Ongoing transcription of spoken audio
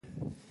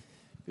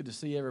Good to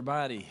see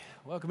everybody.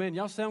 Welcome in.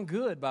 Y'all sound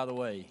good, by the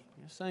way.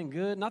 You sound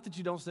good. Not that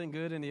you don't sing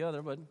good any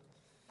other, but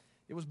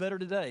it was better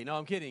today. No,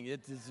 I'm kidding. It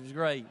was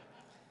great.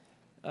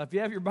 If you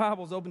have your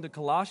Bibles, open to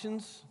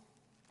Colossians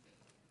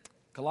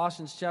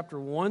chapter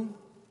 1.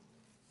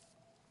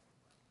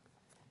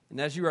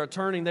 And as you are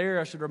turning there,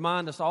 I should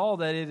remind us all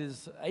that it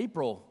is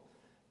April.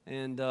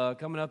 And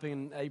coming up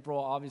in April,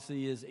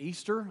 obviously, is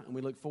Easter. And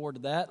we look forward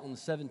to that on the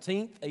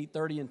 17th,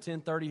 8:30 and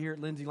 10:30 here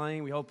at Lindsay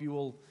Lane. We hope you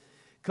will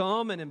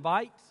come and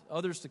invite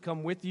others to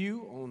come with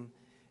you on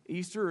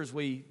Easter as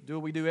we do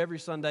what we do every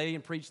Sunday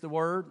and preach the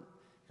Word,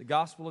 the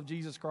gospel of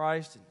Jesus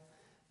Christ.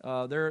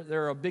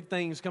 There are big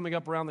things coming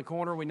up around the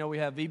corner. We know we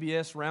have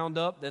VBS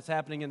Roundup that's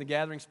happening in the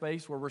gathering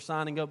space where we're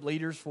signing up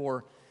leaders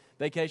for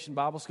Vacation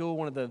Bible School,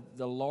 one of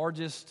the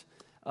largest,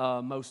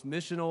 most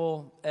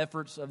missional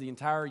efforts of the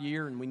entire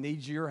year, and we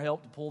need your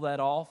help to pull that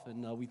off,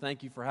 and we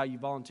thank you for how you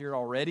volunteered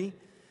already.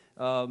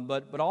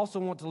 But also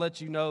want to let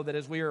you know that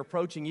as we are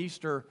approaching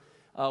Easter,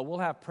 we'll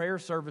have prayer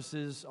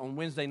services on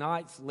Wednesday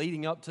nights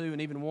leading up to and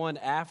even one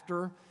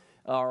after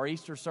our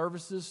Easter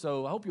services.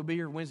 So I hope you'll be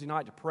here Wednesday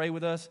night to pray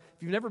with us.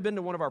 If you've never been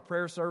to one of our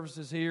prayer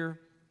services here,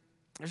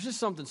 there's just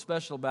something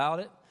special about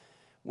it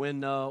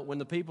when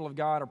the people of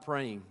God are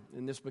praying.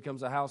 And this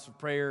becomes a house of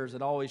prayers.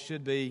 It always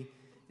should be.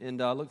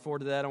 And I look forward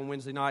to that on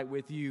Wednesday night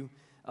with you.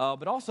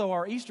 But also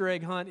our Easter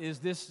egg hunt is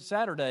this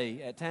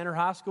Saturday at Tanner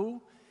High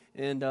School.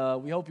 And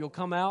we hope you'll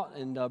come out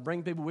and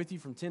bring people with you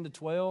from 10 to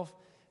 12.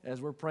 As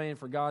we're praying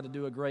for God to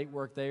do a great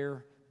work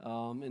there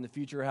in the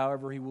future,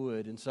 however He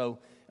would. And so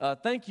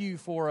thank you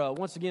for,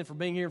 once again, for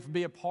being here, for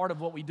being a part of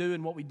what we do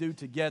and what we do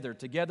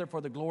together for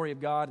the glory of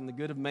God and the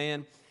good of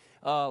man.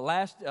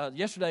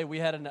 Yesterday, we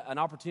had an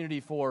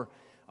opportunity for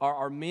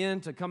our men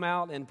to come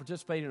out and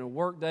participate in a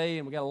work day,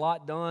 and we got a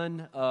lot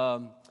done.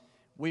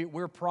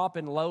 We're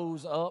propping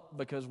Lowe's up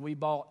because we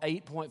bought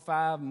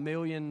 8.5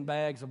 million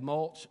bags of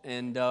mulch,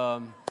 and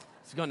no,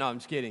 I'm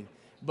just kidding.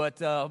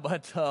 But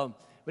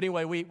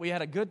anyway, we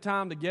had a good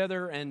time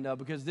together, and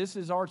because this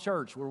is our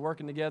church, we're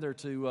working together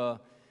to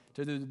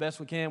do the best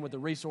we can with the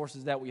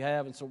resources that we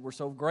have, and so we're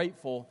so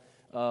grateful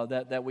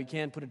that we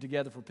can put it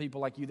together for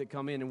people like you that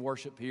come in and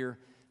worship here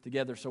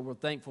together. So we're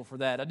thankful for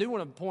that. I do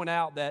want to point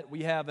out that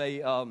we have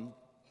a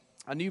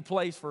new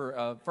place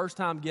for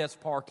first-time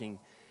guest parking.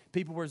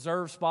 People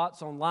reserve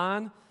spots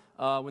online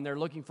when they're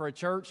looking for a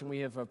church, and we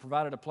have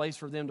provided a place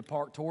for them to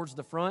park towards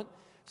the front.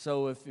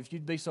 So if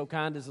you'd be so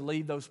kind as to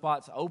leave those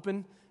spots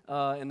open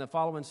in the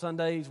following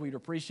Sundays, we'd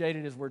appreciate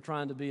it as we're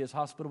trying to be as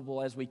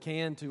hospitable as we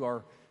can to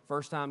our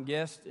first-time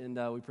guests, and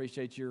we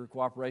appreciate your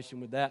cooperation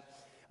with that.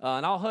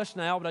 And I'll hush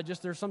now, but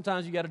there's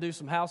sometimes you got to do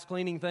some house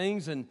cleaning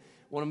things, and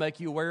want to make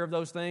you aware of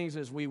those things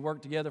as we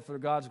work together for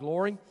God's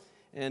glory.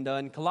 And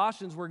in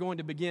Colossians, we're going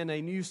to begin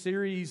a new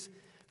series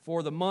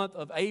for the month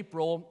of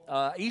April.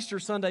 Easter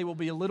Sunday will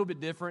be a little bit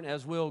different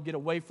as we'll get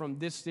away from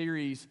this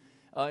series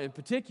in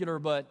particular,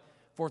 but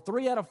for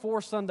 3 out of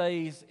 4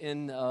 Sundays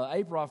in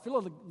April, I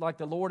feel like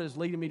the Lord is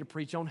leading me to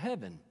preach on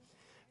heaven.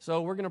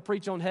 So we're going to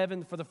preach on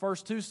heaven for the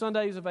first 2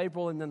 Sundays of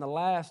April, and then the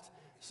last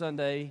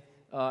Sunday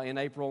in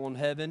April on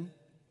heaven.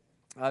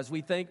 As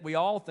we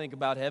all think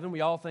about heaven,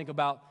 we all think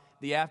about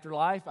the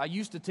afterlife. I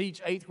used to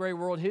teach 8th grade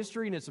world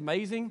history, and it's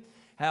amazing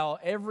how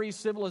every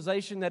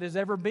civilization that has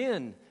ever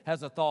been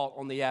has a thought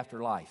on the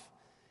afterlife.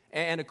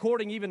 And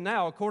according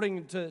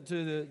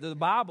to the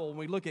Bible, when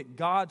we look at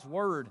God's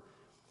Word,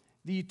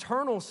 the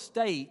eternal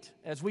state,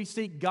 as we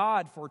seek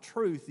God for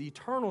truth, the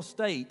eternal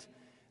state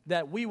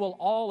that we will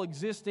all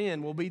exist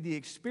in will be the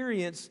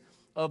experience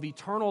of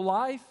eternal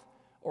life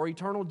or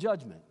eternal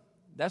judgment.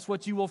 That's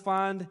what you will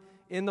find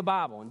in the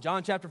Bible. In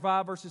John chapter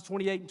 5, verses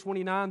 28 and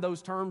 29,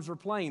 those terms are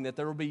plain, that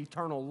there will be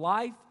eternal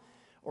life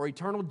or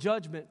eternal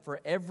judgment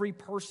for every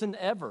person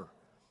ever.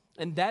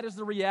 And that is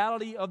the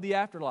reality of the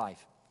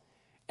afterlife.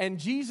 And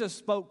Jesus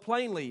spoke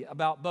plainly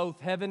about both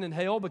heaven and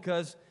hell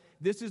because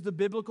this is the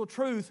biblical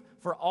truth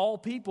for all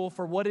people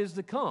for what is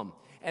to come.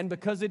 And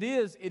because it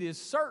is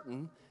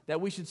certain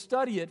that we should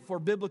study it for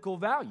biblical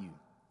value.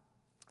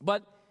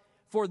 But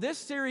for this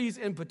series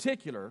in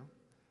particular,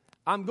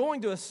 I'm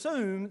going to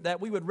assume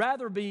that we would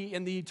rather be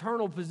in the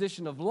eternal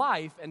position of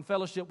life and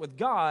fellowship with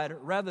God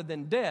rather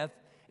than death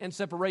and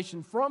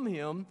separation from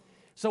Him.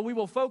 So we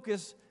will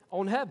focus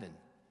on heaven.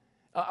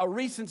 A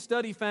recent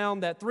study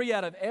found that 3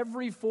 out of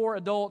every 4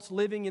 adults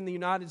living in the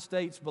United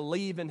States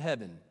believe in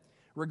heaven.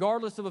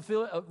 Regardless of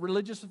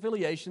religious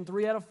affiliation,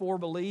 3 out of 4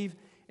 believe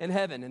in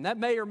heaven. And that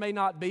may or may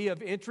not be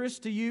of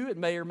interest to you. It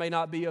may or may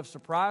not be of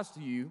surprise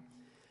to you.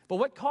 But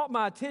what caught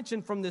my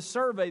attention from this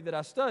survey that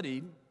I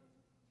studied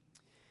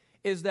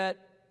is that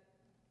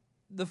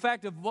the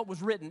fact of what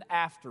was written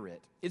after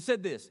it. It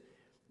said this: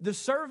 the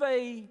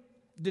survey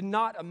did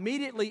not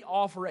immediately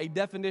offer a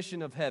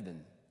definition of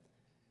heaven,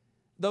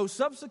 though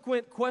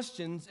subsequent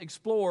questions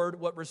explored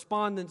what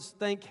respondents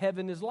think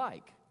heaven is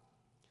like.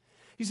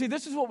 You see,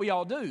 this is what we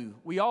all do.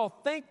 We all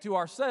think to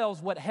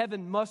ourselves what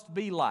heaven must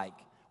be like,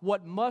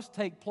 what must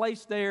take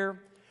place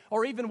there,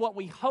 or even what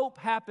we hope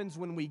happens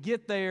when we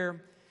get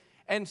there.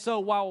 And so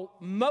while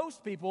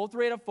most people,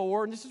 3 out of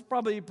 4, and this is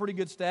probably a pretty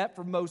good stat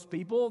for most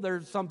people,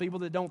 there's some people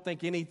that don't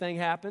think anything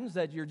happens,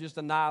 that you're just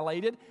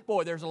annihilated.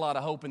 Boy, there's a lot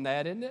of hope in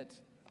that, isn't it?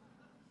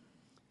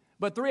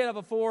 But 3 out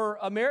of 4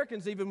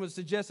 Americans even would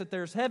suggest that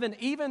there's heaven,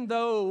 even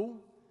though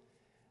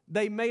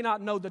they may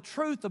not know the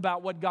truth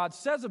about what God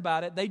says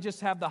about it. They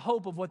just have the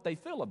hope of what they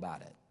feel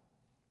about it.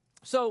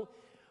 So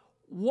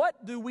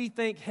what do we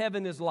think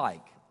heaven is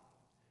like?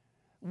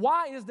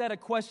 Why is that a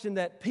question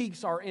that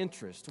piques our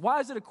interest? Why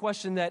is it a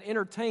question that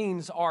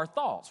entertains our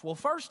thoughts? Well,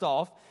 first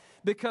off,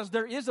 because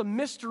there is a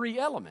mystery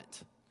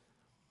element.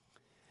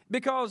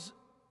 Because,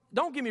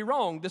 don't get me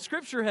wrong, the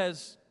Scripture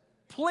has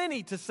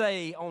plenty to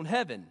say on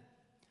heaven.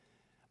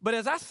 But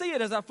as I see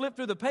it, as I flip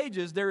through the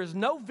pages, there is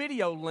no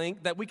video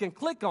link that we can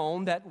click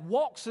on that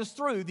walks us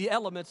through the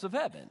elements of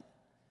heaven.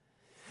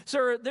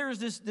 So there's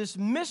this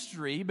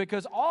mystery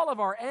because all of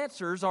our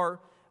answers are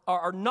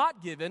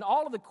not given.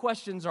 All of the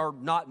questions are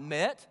not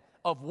met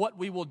of what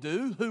we will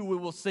do, who we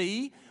will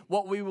see,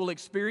 what we will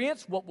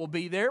experience, what will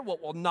be there,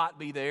 what will not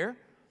be there.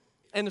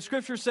 And the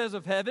Scripture says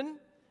of heaven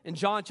in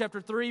John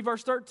chapter 3,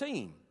 verse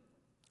 13,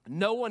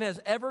 no one has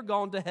ever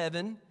gone to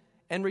heaven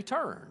and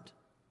returned,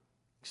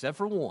 except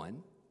for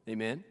one.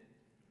 Amen.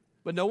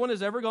 But no one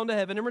has ever gone to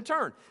heaven and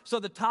returned. So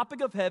the topic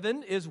of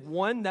heaven is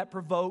one that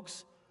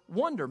provokes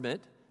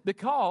wonderment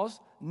because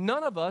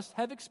none of us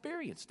have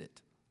experienced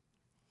it.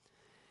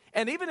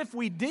 And even if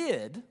we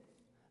did,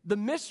 the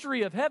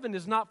mystery of heaven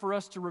is not for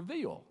us to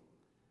reveal.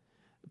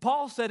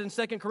 Paul said in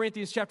 2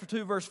 Corinthians chapter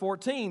 2, verse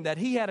 14, that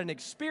he had an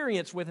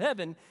experience with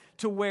heaven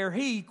to where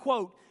he,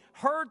 quote,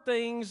 heard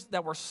things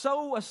that were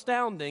so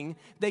astounding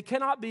they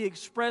cannot be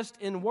expressed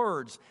in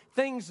words,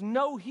 things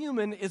no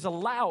human is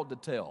allowed to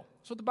tell.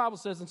 That's what the Bible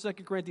says in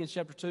 2 Corinthians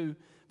chapter 2,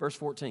 verse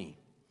 14.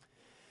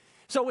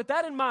 So with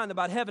that in mind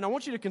about heaven, I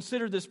want you to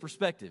consider this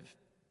perspective.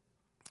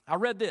 I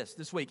read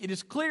this week. It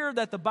is clear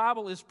that the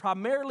Bible is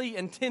primarily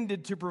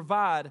intended to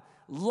provide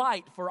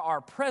light for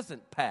our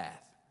present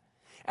path.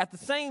 At the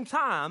same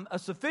time, a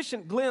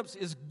sufficient glimpse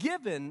is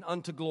given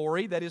unto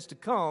glory that is to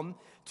come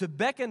to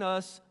beckon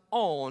us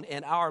on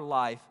in our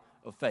life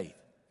of faith.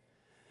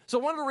 So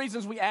one of the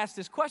reasons we ask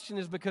this question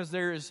is because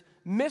there is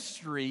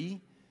mystery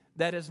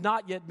that has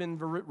not yet been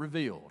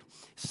revealed.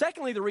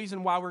 Secondly, the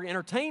reason why we're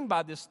entertained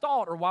by this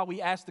thought or why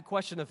we ask the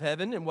question of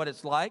heaven and what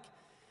it's like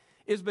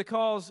is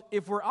because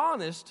if we're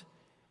honest,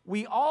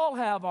 we all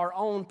have our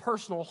own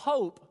personal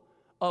hope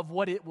of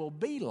what it will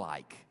be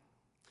like.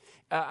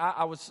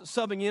 I was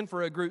subbing in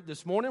for a group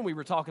this morning. We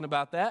were talking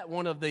about that.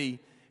 One of the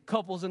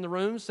couples in the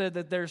room said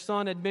that their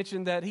son had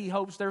mentioned that he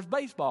hopes there's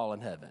baseball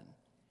in heaven.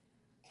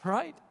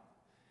 Right?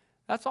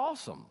 That's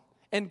awesome.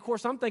 And, of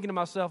course, I'm thinking to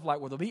myself, like,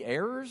 will there be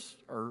errors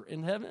or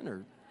in heaven?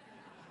 Or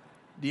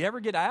do you ever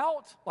get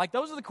out? Like,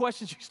 those are the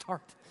questions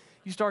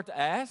you start to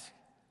ask.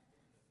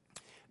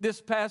 This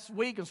past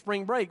week of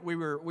spring break, we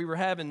were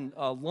having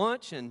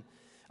lunch and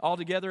all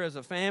together as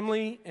a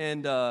family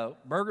and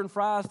burger and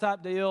fries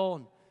type deal.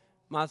 And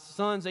my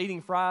son's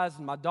eating fries,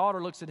 and my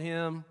daughter looks at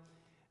him,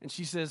 and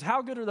she says,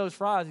 how good are those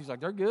fries? He's like,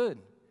 they're good.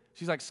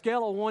 She's like,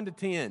 scale of 1 to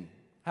 10.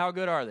 How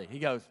good are they? He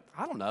goes,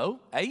 I don't know,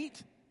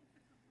 8?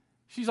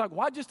 She's like,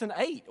 why just an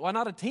 8? Why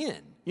not a 10?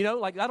 You know,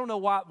 like, I don't know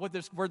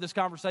where this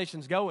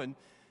conversation's going.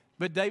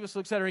 But Davis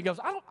looks at her and he goes,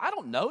 I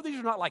don't know. These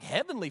are not like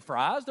heavenly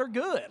fries. They're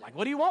good. Like,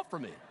 what do you want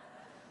from me?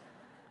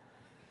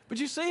 But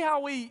you see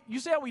how we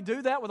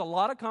do that with a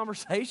lot of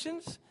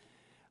conversations?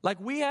 Like,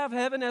 we have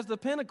heaven as the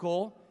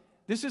pinnacle.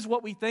 This is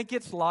what we think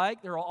it's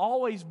like. There will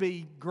always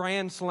be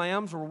grand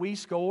slams where we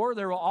score.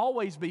 There will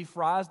always be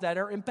fries that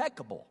are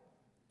impeccable,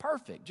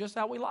 perfect, just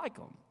how we like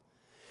them.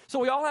 So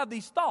we all have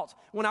these thoughts.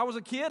 When I was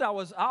a kid, I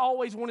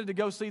always wanted to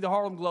go see the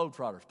Harlem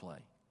Globetrotters play.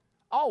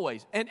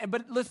 Always.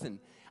 But listen,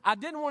 I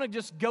didn't want to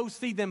just go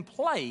see them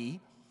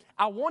play.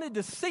 I wanted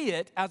to see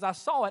it as I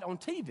saw it on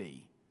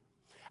TV.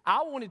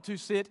 I wanted to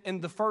sit in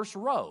the first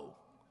row.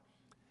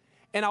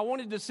 And I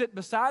wanted to sit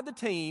beside the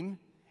team.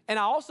 And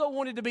I also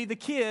wanted to be the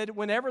kid,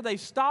 whenever they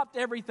stopped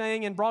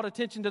everything and brought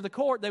attention to the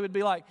court, they would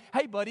be like,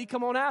 hey, buddy,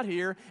 come on out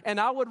here.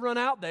 And I would run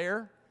out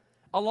there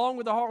along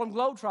with the Harlem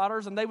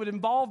Globetrotters, and they would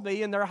involve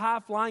me in their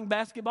high-flying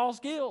basketball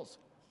skills.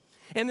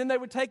 And then they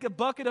would take a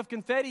bucket of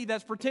confetti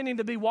that's pretending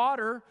to be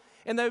water,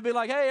 and they would be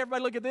like, hey,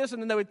 everybody look at this,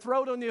 and then they would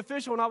throw it on the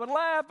official, and I would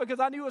laugh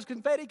because I knew it was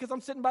confetti because I'm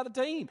sitting by the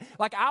team.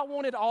 Like, I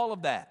wanted all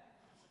of that.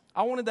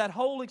 I wanted that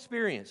whole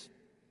experience.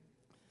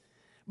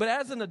 But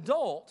as an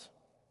adult,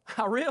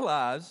 I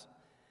realized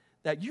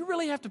that you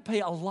really have to pay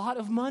a lot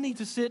of money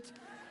to sit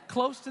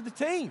close to the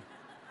team.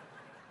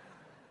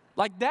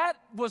 Like, that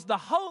was the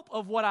hope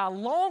of what I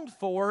longed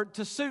for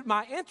to suit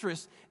my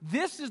interests.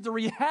 This is the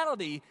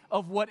reality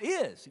of what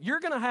is.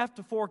 You're going to have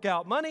to fork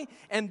out money,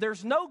 and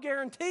there's no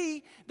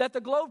guarantee that the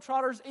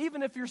Globetrotters,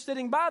 even if you're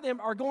sitting by them,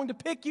 are going to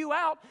pick you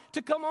out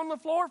to come on the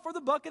floor for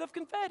the bucket of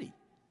confetti.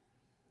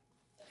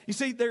 You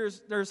see,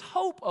 there's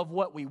hope of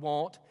what we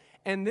want,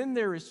 and then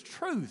there is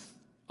truth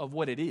of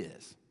what it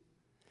is.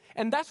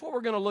 And that's what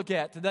we're going to look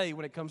at today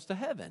when it comes to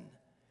heaven.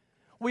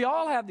 We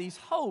all have these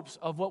hopes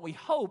of what we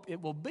hope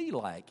it will be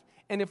like.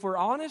 And if we're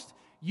honest,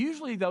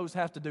 usually those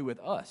have to do with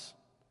us.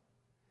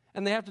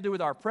 And they have to do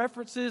with our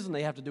preferences, and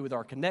they have to do with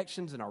our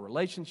connections and our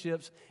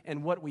relationships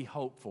and what we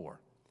hope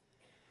for.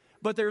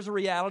 But there's a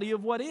reality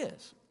of what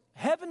is.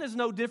 Heaven is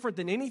no different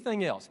than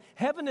anything else.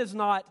 Heaven is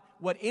not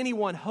what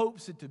anyone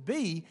hopes it to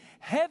be.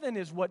 Heaven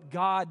is what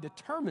God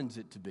determines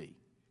it to be.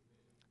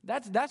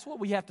 That's what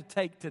we have to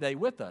take today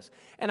with us.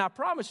 And I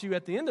promise you,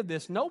 at the end of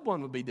this, no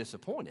one will be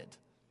disappointed.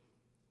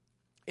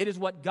 It is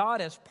what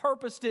God has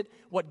purposed it,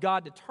 what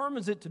God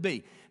determines it to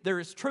be. There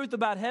is truth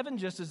about heaven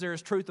just as there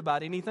is truth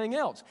about anything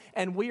else.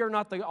 And we are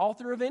not the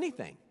author of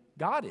anything.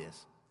 God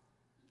is.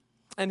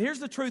 And here's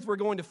the truth we're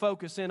going to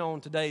focus in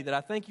on today that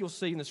I think you'll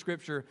see in the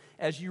Scripture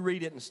as you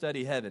read it and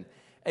study heaven.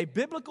 A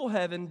biblical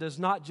heaven does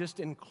not just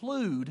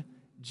include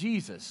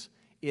Jesus.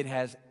 It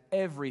has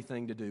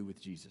everything to do with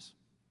Jesus.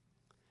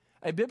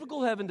 A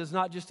biblical heaven does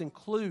not just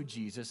include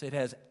Jesus. It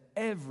has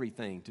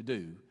everything to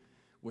do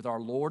with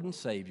our Lord and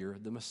Savior,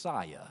 the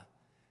Messiah,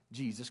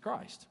 Jesus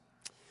Christ.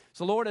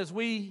 So, Lord, as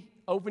we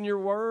open your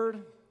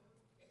word,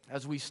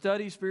 as we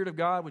study, Spirit of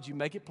God, would you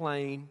make it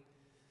plain,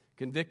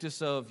 convict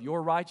us of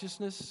your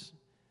righteousness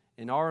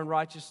and our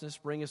unrighteousness,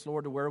 bring us,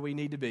 Lord, to where we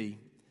need to be.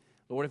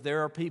 Lord, if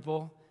there are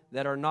people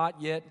that are not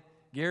yet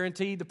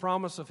guaranteed the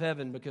promise of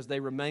heaven because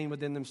they remain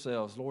within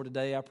themselves, Lord,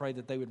 today I pray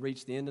that they would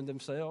reach the end of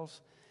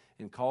themselves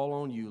and call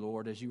on you,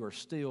 Lord, as you are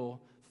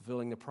still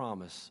fulfilling the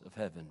promise of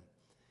heaven.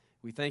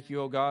 We thank you,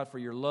 O God, for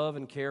your love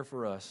and care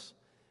for us.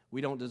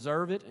 We don't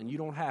deserve it, and you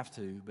don't have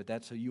to, but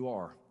that's who you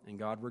are. And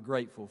God, we're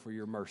grateful for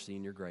your mercy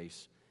and your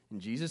grace. In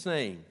Jesus'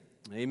 name,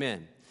 amen.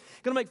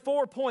 I'm going to make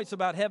 4 points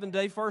about heaven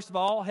today. First of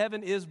all,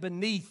 heaven is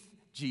beneath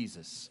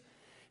Jesus.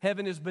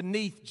 Heaven is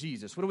beneath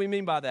Jesus. What do we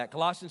mean by that?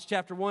 Colossians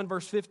chapter 1,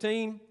 verse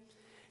 15.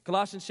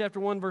 Colossians chapter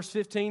 1, verse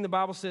 15, the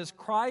Bible says,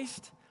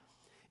 Christ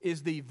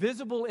is the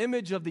visible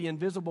image of the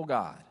invisible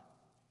God.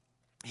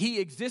 He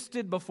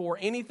existed before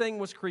anything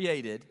was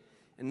created.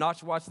 And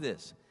watch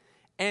this,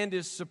 and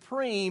is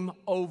supreme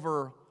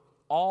over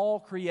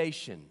all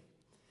creation.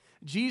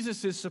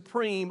 Jesus is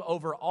supreme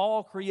over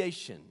all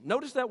creation.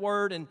 Notice that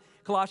word in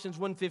Colossians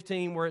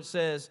 1:15 where it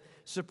says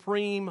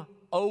supreme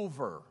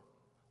over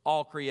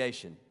all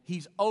creation.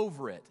 He's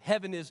over it.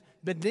 Heaven is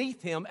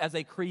beneath him as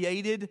a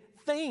created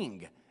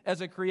thing,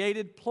 as a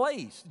created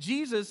place.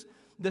 Jesus,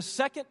 the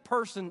second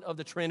person of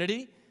the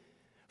Trinity,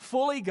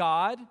 fully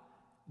God,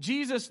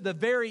 Jesus, the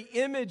very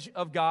image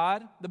of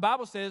God, the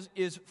Bible says,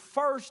 is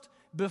first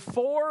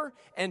before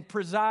and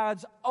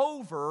presides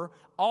over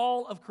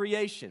all of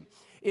creation.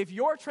 If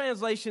your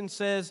translation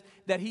says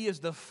that he is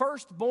the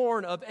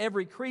firstborn of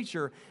every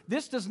creature,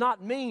 this does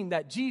not mean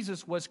that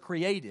Jesus was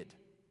created.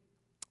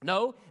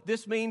 No,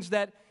 this means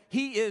that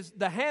he is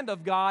the hand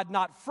of God,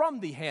 not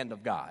from the hand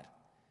of God.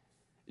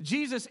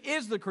 Jesus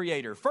is the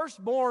creator.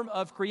 Firstborn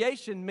of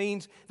creation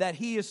means that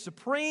he is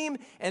supreme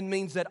and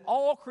means that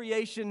all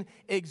creation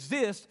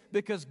exists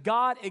because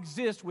God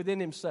exists within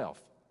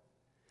himself.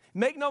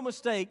 Make no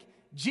mistake,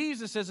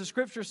 Jesus, as the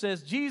scripture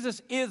says,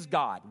 Jesus is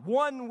God,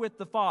 one with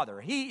the Father.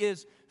 He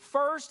is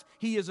first,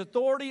 he is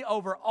authority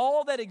over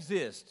all that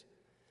exists.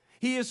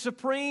 He is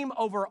supreme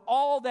over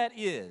all that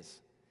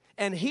is.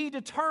 And he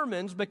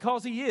determines,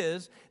 because he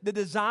is, the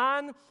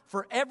design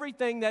for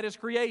everything that is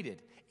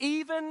created,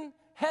 even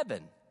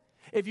heaven.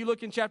 If you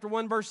look in chapter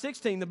 1, verse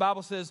 16, the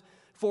Bible says,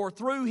 for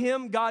through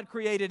him God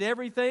created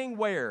everything,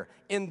 where?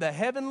 In the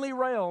heavenly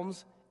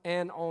realms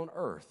and on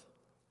earth.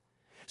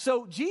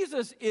 So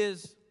Jesus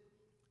is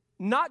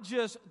not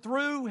just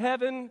through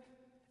heaven,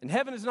 and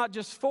heaven is not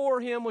just for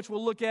him, which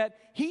we'll look at.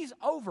 He's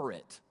over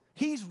it.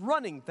 He's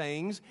running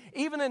things,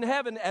 even in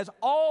heaven, as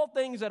all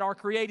things that are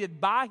created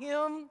by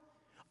him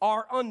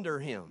are under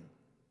him.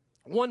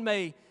 One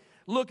may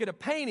look at a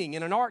painting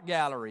in an art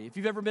gallery. If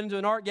you've ever been to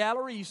an art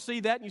gallery, you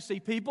see that, and you see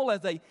people as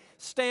they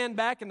stand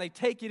back and they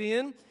take it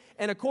in.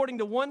 And according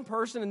to one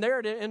person and their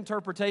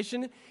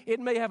interpretation, it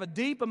may have a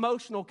deep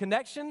emotional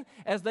connection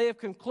as they have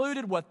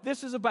concluded what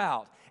this is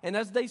about. And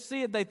as they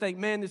see it, they think,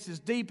 man, this is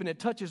deep and it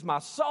touches my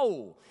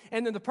soul.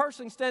 And then the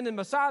person standing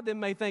beside them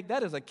may think,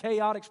 that is a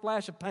chaotic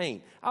splash of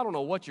paint. I don't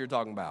know what you're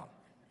talking about.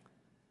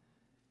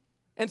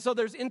 And so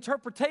there's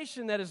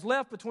interpretation that is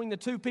left between the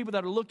two people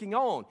that are looking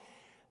on.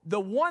 The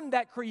one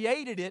that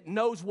created it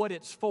knows what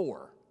it's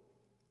for.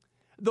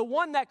 The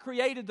one that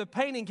created the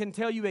painting can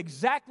tell you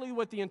exactly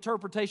what the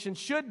interpretation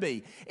should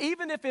be.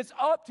 Even if it's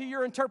up to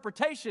your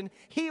interpretation,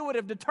 he would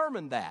have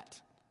determined that.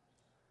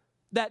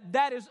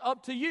 That is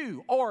up to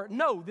you. Or,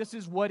 no, this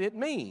is what it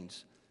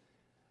means.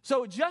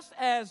 So just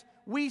as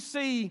we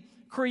see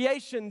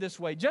creation this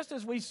way, just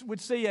as we would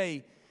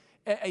see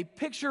a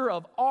picture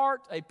of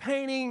art, a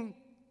painting,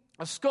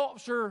 a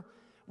sculpture,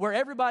 where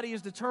everybody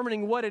is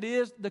determining what it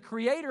is, the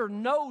Creator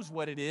knows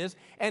what it is,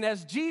 and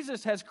as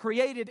Jesus has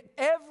created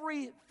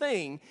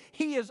everything,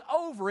 he is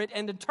over it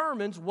and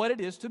determines what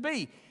it is to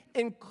be,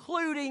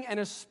 including and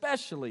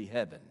especially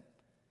heaven.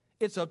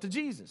 It's up to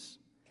Jesus.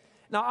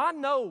 Now, I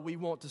know we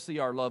want to see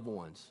our loved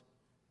ones.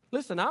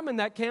 Listen, I'm in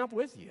that camp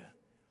with you.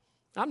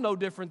 I'm no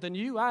different than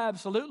you. I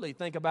absolutely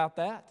think about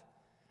that.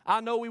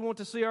 I know we want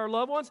to see our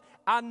loved ones.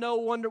 I know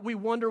we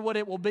wonder what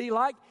it will be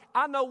like.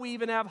 I know we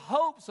even have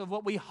hopes of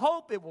what we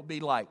hope it will be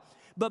like.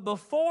 But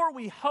before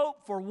we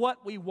hope for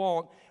what we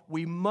want,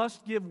 we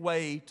must give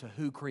way to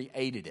who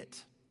created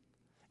it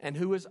and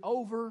who is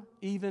over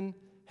even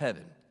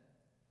heaven.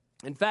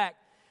 In fact,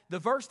 the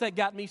verse that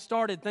got me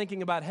started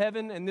thinking about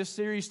heaven in this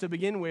series to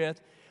begin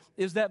with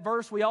is that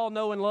verse we all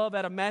know and love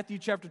out of Matthew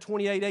chapter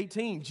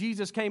 28:18.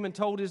 Jesus came and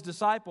told his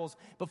disciples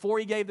before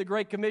he gave the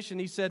Great Commission,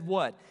 he said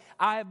what?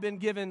 I have been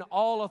given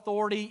all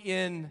authority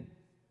in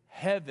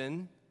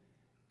heaven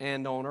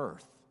and on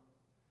earth.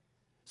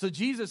 So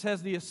Jesus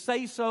has the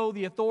say-so,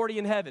 the authority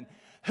in heaven.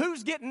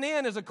 Who's getting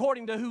in is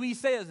according to who he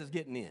says is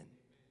getting in.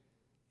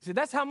 See,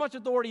 that's how much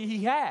authority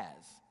he has.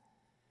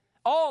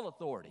 All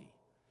authority.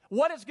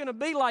 What it's going to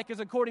be like is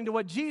according to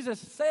what Jesus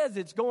says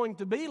it's going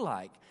to be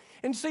like.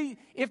 And see,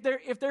 if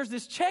there's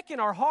this check in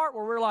our heart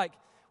where we're like,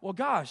 well,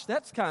 gosh,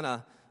 that's kind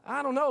of,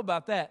 I don't know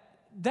about that.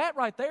 That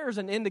right there is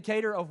an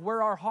indicator of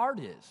where our heart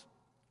is.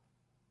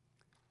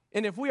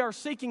 And if we are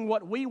seeking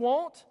what we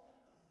want,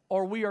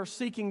 or we are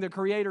seeking the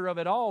creator of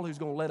it all who's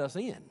going to let us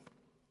in.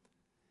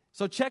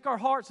 So check our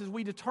hearts as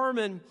we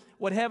determine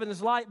what heaven is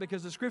like,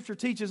 because the scripture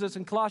teaches us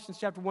in Colossians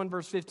chapter 1,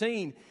 verse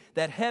 15,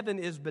 that heaven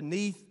is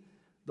beneath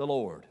the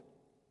Lord.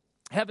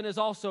 Heaven is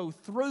also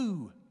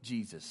through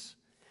Jesus.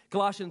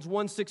 Colossians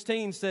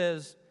 1:16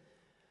 says,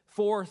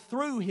 for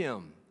through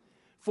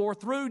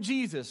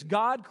Jesus,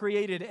 God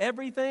created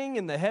everything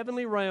in the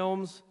heavenly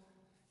realms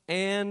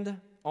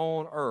and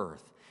on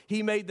earth.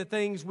 He made the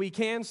things we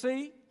can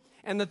see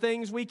and the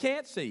things we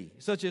can't see,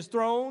 such as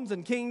thrones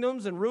and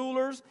kingdoms and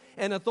rulers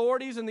and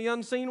authorities in the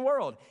unseen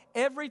world.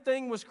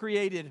 Everything was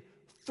created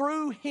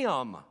through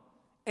him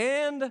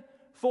and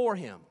for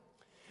him.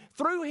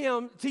 Through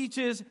him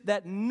teaches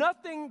that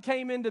nothing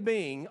came into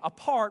being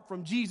apart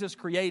from Jesus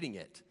creating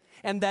it.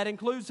 And that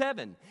includes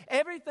heaven.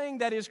 Everything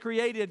that is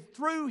created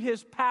through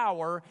his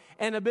power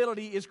and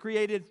ability is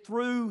created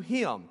through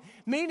him.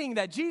 Meaning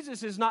that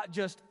Jesus is not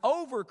just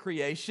over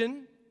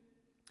creation,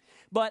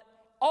 but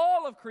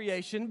all of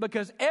creation,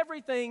 because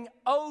everything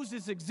owes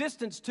its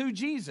existence to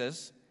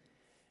Jesus,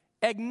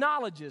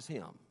 acknowledges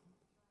him.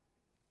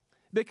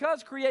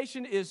 Because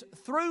creation is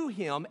through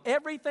him,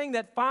 everything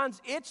that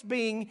finds its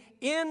being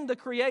in the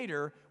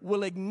Creator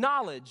will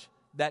acknowledge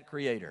that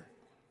Creator.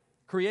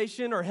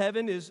 Creation or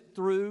heaven is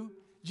through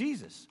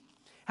Jesus.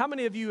 How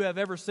many of you have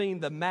ever seen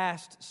The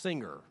Masked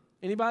Singer?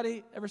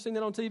 Anybody ever seen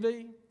that on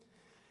TV?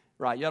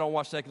 Right, y'all don't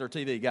watch secular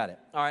TV, got it.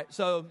 All right,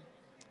 so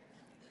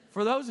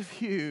for those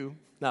of you,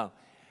 no.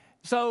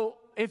 So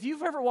if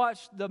you've ever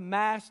watched The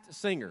Masked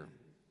Singer,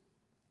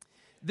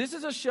 this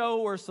is a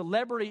show where a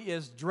celebrity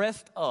is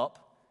dressed up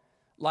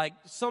like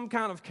some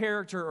kind of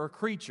character or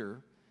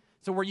creature,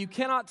 so where you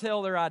cannot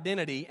tell their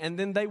identity, and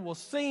then they will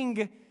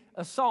sing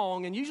a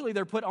song, and usually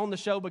they're put on the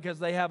show because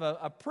they have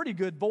a pretty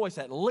good voice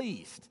at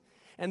least,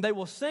 and they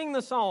will sing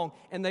the song,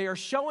 and they are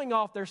showing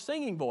off their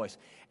singing voice.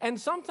 And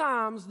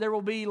sometimes there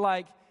will be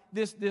like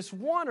this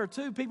one or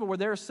two people where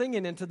they're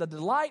singing, and to the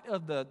delight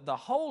of the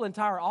whole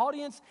entire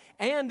audience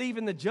and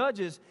even the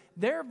judges,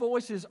 their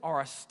voices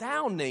are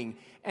astounding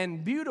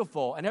and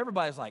beautiful, and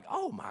everybody's like,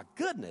 oh my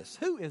goodness,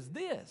 who is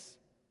this?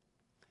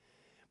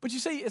 But you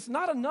see, it's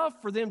not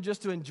enough for them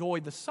just to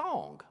enjoy the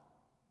song.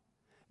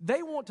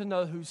 They want to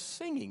know who's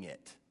singing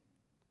it.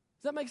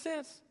 Does that make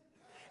sense?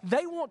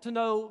 They want to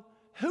know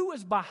who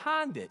is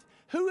behind it,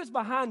 who is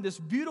behind this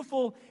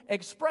beautiful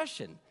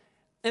expression.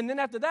 And then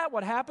after that,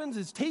 what happens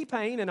is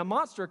T-Pain in a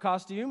monster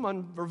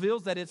costume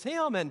reveals that it's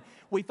him, and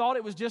we thought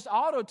it was just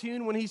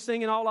auto-tune when he's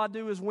singing All I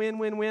Do Is Win,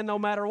 Win, Win, no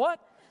matter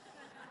what.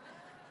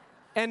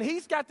 And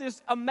he's got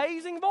this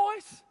amazing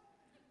voice.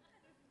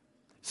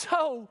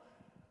 So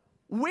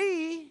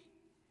we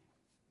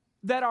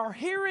that are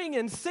hearing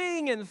and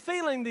seeing and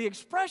feeling the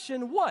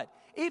expression, what?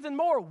 Even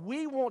more,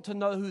 we want to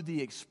know who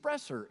the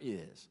expressor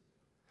is.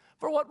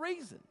 For what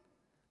reason?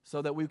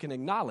 So that we can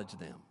acknowledge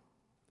them.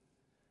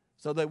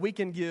 So that we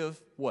can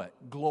give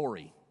what?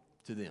 Glory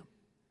to them.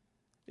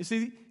 You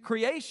see,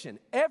 creation,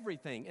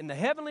 everything in the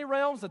heavenly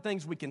realms, the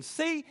things we can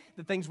see,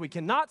 the things we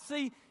cannot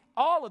see,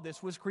 all of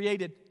this was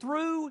created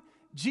through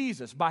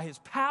Jesus by his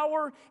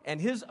power and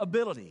his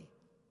ability.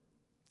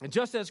 And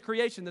just as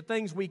creation, the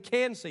things we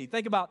can see,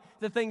 think about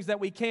the things that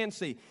we can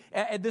see.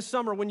 This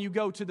summer when you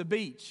go to the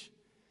beach,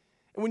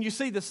 and when you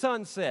see the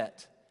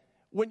sunset,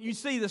 when you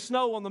see the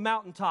snow on the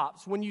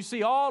mountaintops, when you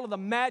see all of the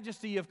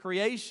majesty of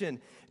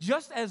creation,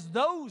 just as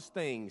those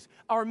things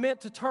are meant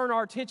to turn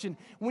our attention,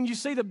 when you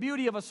see the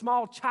beauty of a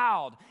small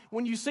child,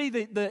 when you see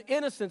the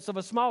innocence of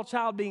a small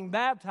child being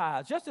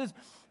baptized, just as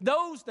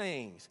those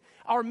things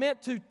are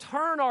meant to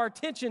turn our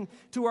attention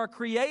to our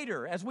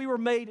Creator as we were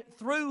made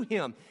through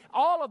him.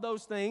 All of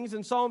those things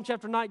in Psalm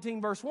chapter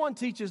 19, verse 1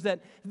 teaches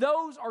that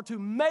those are to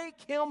make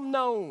him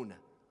known.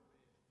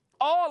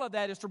 All of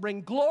that is to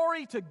bring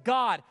glory to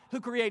God who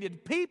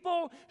created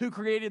people, who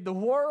created the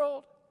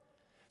world.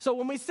 So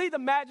when we see the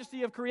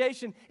majesty of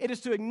creation, it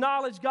is to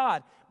acknowledge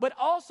God. But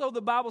also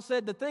the Bible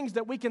said the things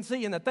that we can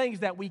see and the things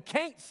that we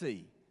can't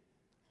see.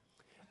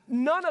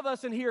 None of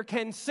us in here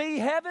can see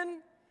heaven,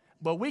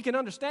 but we can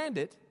understand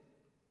it.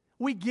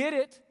 We get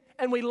it,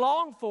 and we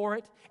long for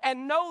it,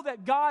 and know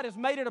that God has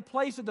made it a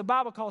place that the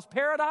Bible calls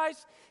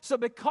paradise. So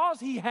because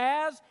He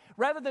has,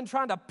 rather than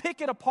trying to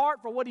pick it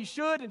apart for what He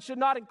should and should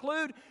not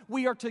include,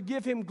 we are to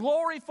give Him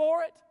glory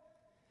for it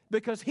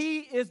because He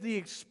is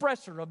the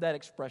expresser of that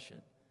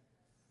expression.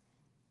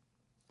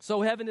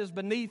 So heaven is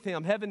beneath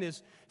Him, heaven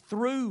is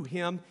through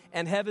Him,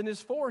 and heaven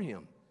is for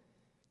Him.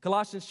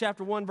 Colossians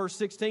chapter 1, verse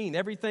 16,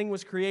 everything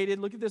was created.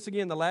 Look at this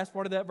again, the last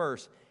part of that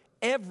verse.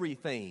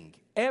 Everything,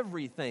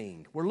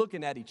 we're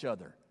looking at each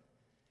other.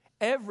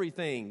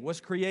 Everything was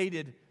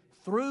created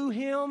through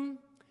Him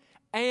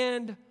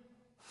and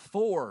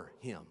for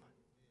Him.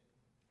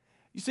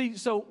 You see,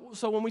 so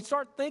when we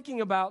start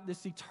thinking about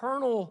this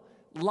eternal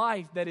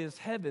life that is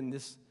heaven,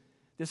 this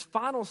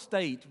final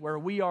state where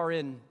we are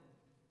in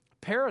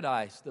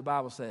paradise, the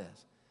Bible says,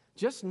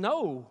 just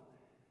know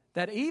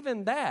that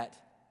even that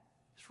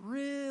is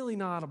really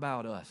not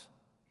about us.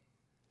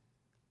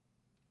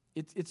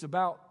 It's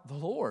about the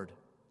Lord.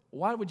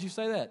 Why would you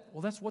say that?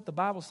 Well, that's what the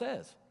Bible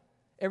says.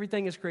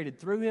 Everything is created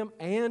through Him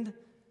and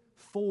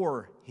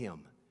for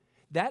Him.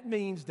 That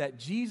means that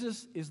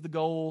Jesus is the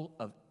goal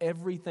of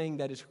everything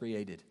that is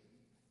created,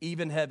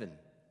 even heaven.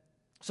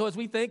 So as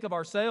we think of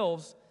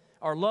ourselves,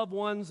 our loved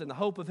ones, and the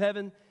hope of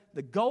heaven,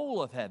 the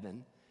goal of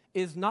heaven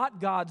is not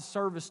God's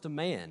service to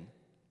man.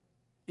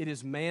 It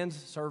is man's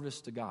service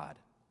to God.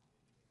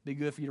 Be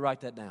good for you to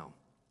write that down.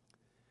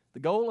 The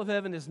goal of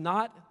heaven is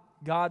not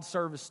God's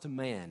service to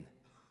man,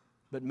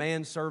 but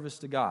man's service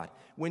to God.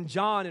 When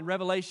John in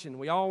Revelation,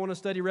 we all want to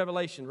study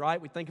Revelation, right?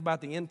 We think about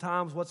the end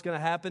times, what's going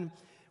to happen.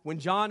 When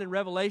John in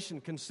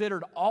Revelation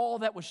considered all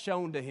that was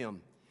shown to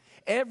him,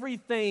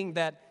 everything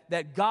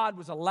that God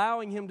was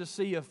allowing him to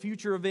see of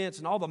future events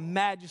and all the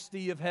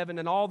majesty of heaven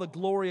and all the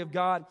glory of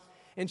God,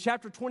 in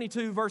chapter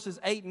 22, verses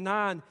 8 and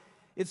 9,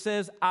 it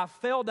says, I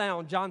fell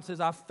down, John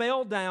says, I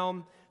fell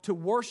down to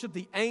worship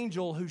the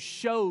angel who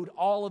showed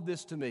all of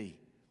this to me.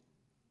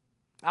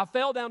 I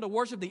fell down to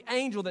worship the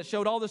angel that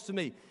showed all this to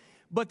me.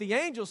 But the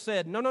angel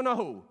said, no,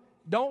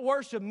 don't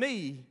worship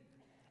me.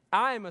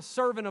 I am a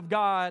servant of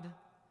God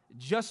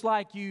just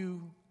like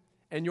you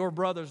and your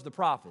brothers, the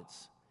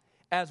prophets,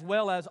 as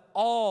well as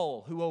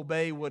all who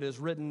obey what is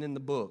written in the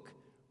book.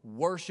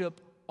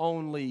 Worship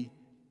only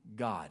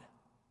God.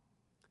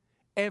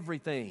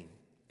 Everything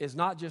is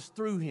not just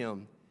through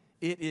Him,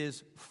 it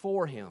is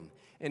for Him.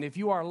 And if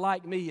you are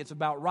like me, it's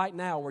about right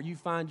now where you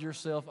find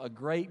yourself a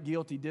great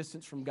guilty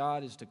distance from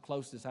God as to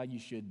close as how you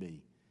should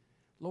be.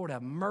 Lord,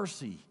 have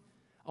mercy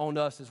on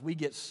us as we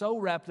get so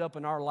wrapped up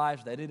in our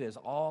lives that it is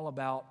all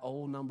about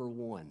old number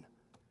one.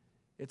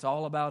 It's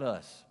all about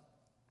us.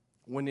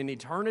 When in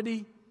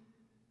eternity,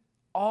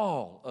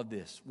 all of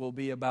this will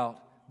be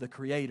about the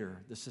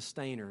Creator, the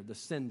Sustainer, the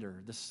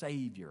Sender, the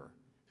Savior,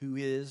 who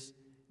is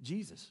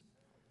Jesus.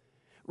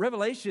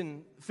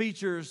 Revelation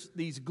features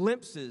these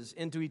glimpses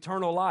into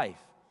eternal life.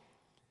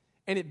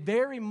 And it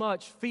very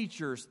much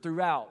features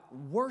throughout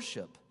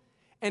worship.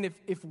 And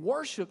if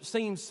worship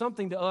seems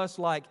something to us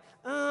like,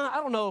 I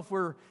don't know if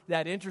we're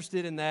that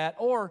interested in that,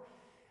 or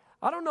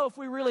I don't know if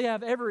we really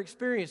have ever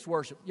experienced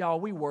worship. Y'all,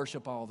 we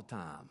worship all the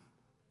time.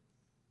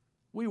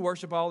 We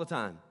worship all the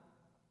time.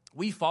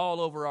 We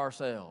fall over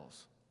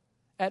ourselves.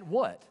 At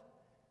what?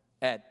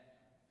 At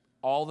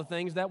all the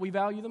things that we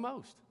value the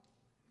most.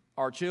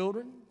 Our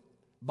children,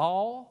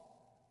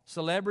 ball,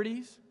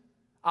 celebrities,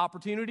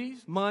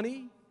 opportunities,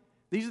 money.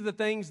 These are the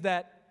things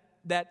that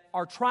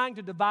are trying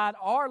to divide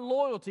our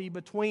loyalty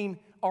between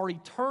our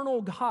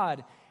eternal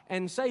God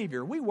and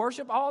Savior. We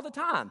worship all the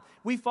time.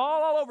 We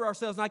fall all over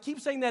ourselves. And I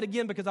keep saying that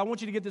again because I want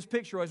you to get this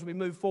picture as we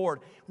move forward.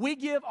 We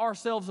give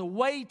ourselves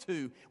away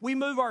to. We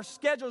move our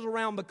schedules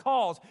around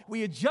because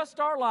we adjust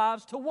our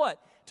lives to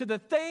what? To the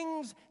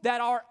things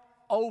that are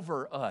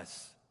over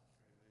us.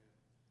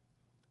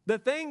 The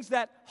things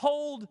that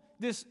hold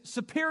this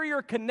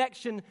superior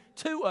connection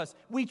to us.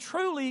 We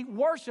truly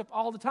worship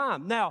all the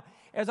time. Now,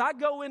 as I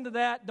go into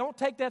that, don't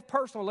take that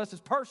personal unless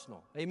it's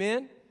personal.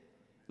 Amen?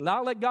 And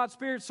I'll let God's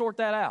Spirit sort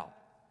that out.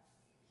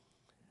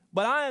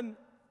 But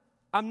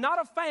I'm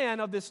not a fan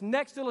of this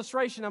next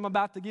illustration I'm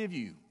about to give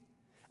you.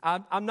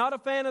 I'm not a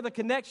fan of the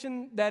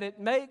connection that it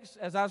makes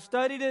as I've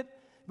studied it,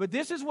 but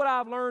this is what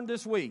I've learned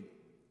this week.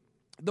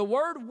 The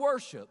word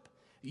worship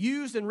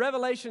used in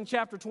Revelation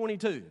chapter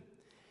 22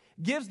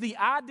 gives the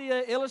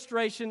idea,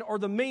 illustration, or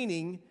the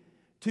meaning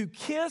to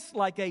kiss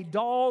like a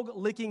dog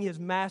licking his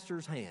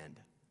master's hand.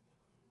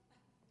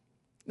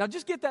 Now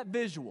just get that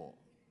visual.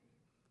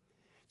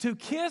 To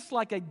kiss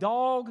like a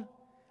dog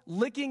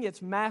licking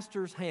its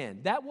master's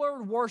hand. That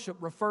word worship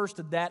refers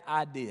to that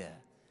idea.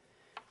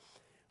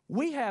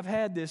 We have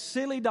had this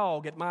silly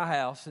dog at my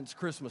house since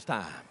Christmas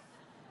time.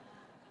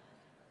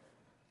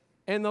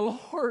 And the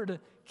Lord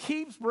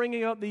keeps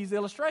bringing up these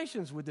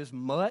illustrations with this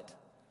mutt.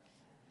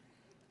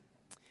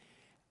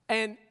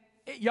 And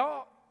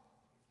y'all,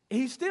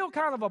 he's still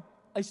kind of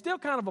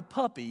a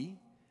puppy,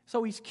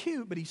 so he's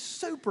cute, but he's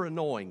super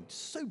annoying.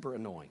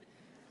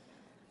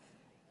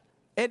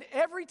 And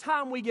every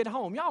time we get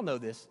home, y'all know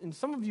this, and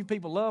some of you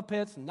people love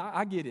pets, and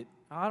I get it.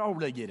 I don't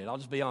really get it. I'll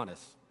just be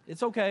honest.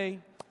 It's okay.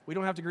 We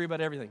don't have to agree about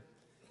everything.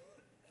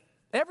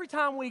 Every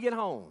time we get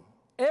home,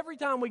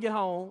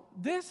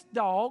 this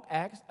dog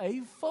acts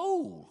a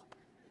fool.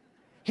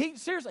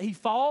 He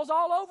falls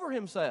all over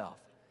himself.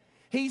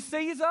 He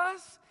sees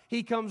us.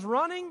 He comes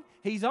running.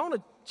 He's on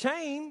a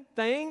chain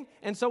thing.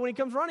 And so when he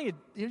comes running,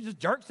 he just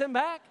jerks him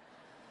back.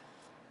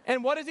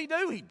 And what does he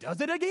do? He does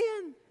it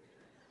again.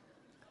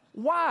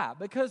 Why?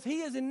 Because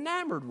he is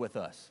enamored with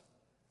us.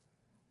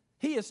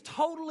 He is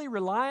totally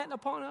reliant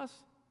upon us.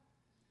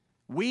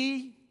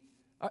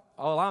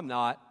 I'm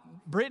not.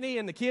 Brittany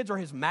and the kids are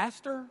his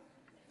master.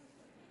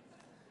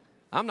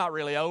 I'm not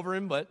really over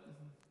him, but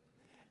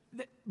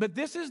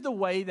this is the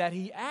way that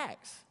he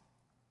acts.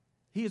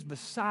 He is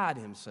beside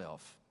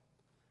himself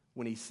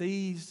when he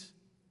sees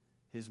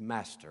his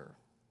master.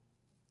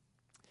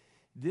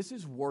 This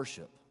is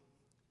worship.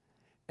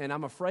 And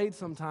I'm afraid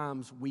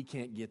sometimes we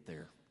can't get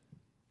there.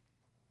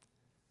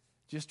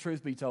 Just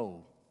truth be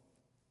told.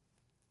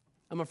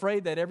 I'm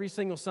afraid that every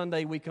single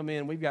Sunday we come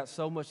in, we've got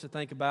so much to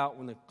think about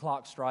when the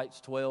clock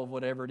strikes 12,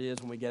 whatever it is,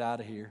 when we get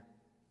out of here.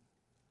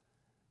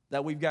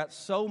 That we've got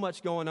so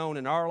much going on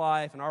in our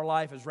life, and our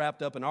life is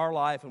wrapped up in our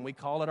life, and we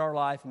call it our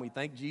life, and we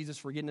thank Jesus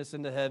for getting us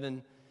into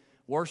heaven.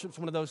 Worship's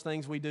one of those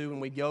things we do,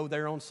 and we go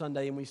there on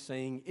Sunday and we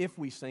sing, if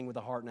we sing with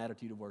a heart and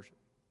attitude of worship.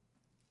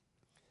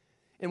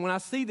 And when I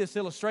see this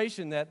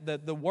illustration,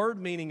 that the word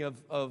meaning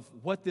of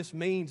what this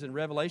means in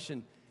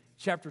Revelation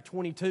chapter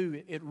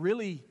 22, it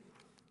really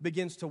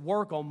begins to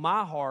work on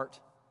my heart.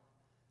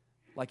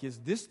 Like, is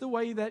this the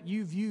way that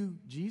you view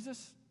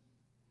Jesus?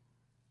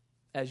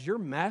 As your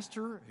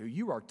master who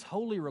you are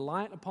totally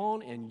reliant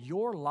upon, and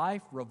your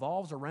life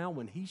revolves around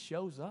when he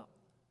shows up?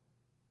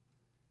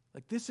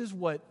 Like, this is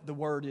what the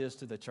word is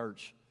to the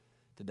church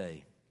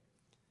today.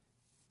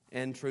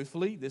 And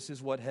truthfully, this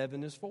is what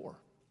heaven is for.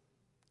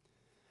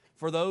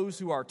 For those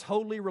who are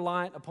totally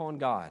reliant upon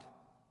God,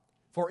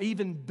 for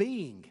even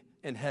being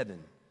in heaven,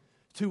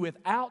 to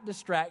without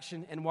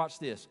distraction, and watch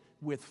this,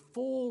 with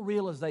full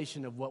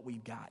realization of what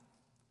we've got.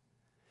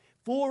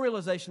 Full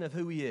realization of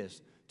who he is,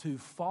 to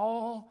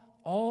fall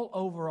all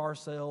over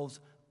ourselves,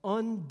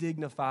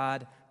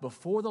 undignified,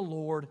 before the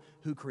Lord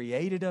who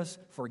created us,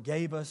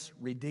 forgave us,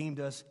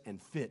 redeemed us,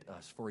 and fit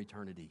us for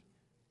eternity.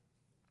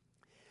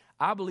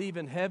 I believe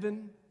in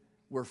heaven,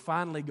 we're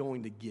finally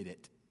going to get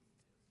it.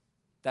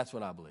 That's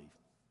what I believe.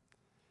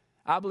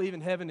 I believe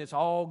in heaven it's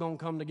all going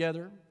to come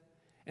together,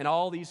 and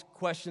all these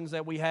questions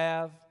that we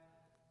have,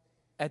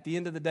 at the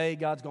end of the day,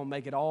 God's going to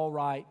make it all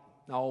right,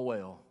 all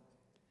well.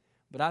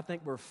 But I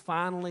think we're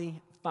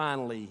finally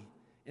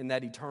in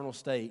that eternal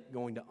state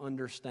going to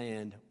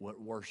understand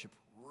what worship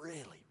really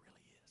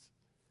is,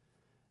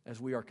 as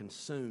we are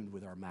consumed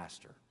with our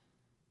Master.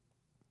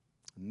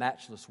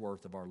 Matchless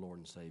worth of our Lord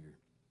and Savior.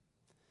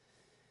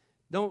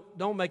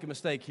 Don't make a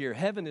mistake here.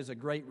 Heaven is a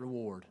great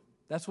reward.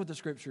 That's what the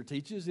Scripture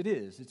teaches. It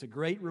is. It's a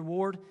great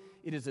reward.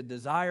 It is a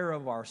desire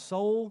of our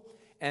soul.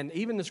 And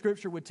even the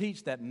Scripture would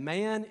teach that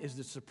man is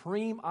the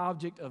supreme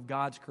object of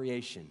God's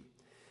creation.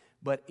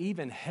 But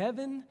even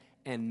heaven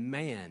and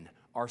man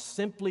are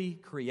simply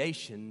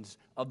creations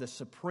of the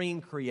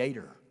supreme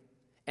Creator.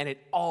 And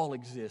it all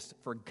exists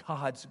for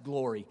God's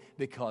glory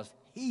because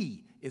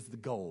he is the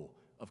goal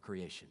of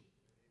creation.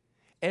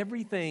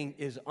 Everything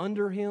is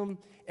under him.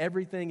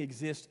 Everything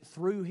exists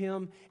through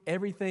him.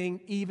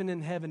 Everything, even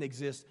in heaven,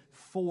 exists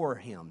for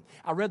him.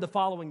 I read the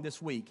following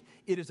this week.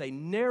 It is a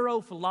narrow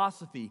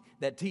philosophy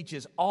that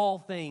teaches all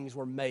things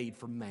were made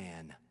for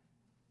man.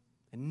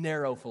 A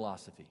narrow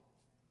philosophy.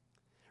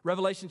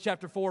 Revelation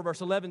chapter 4,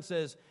 verse 11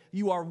 says,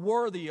 "You are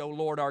worthy, O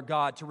Lord our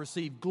God, to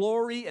receive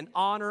glory and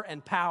honor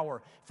and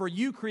power, for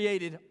you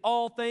created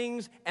all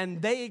things,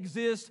 and they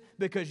exist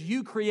because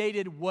you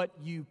created what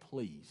you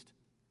pleased."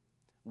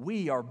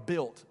 We are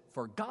built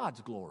for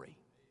God's glory.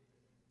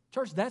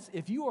 Church,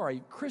 if you are a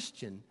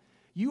Christian,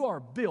 you are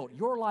built,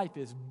 your life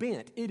is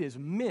bent, it is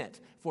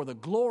meant for the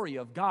glory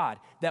of God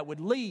that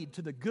would lead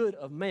to the good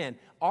of man.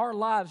 Our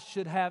lives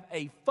should have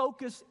a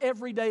focus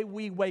every day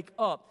we wake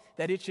up,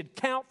 that it should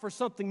count for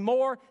something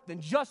more than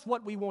just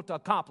what we want to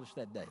accomplish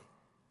that day.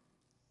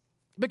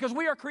 Because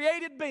we are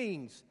created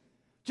beings,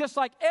 just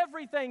like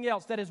everything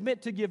else that is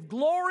meant to give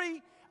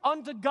glory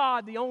unto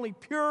God, the only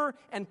pure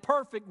and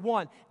perfect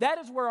one. That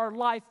is where our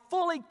life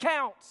fully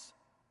counts.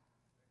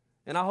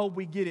 And I hope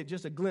we get it,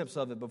 just a glimpse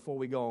of it before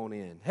we go on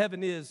in.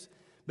 Heaven is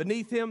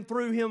beneath him,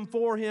 through him,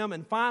 for him,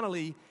 and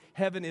finally,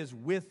 heaven is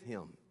with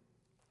him.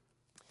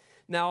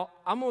 Now,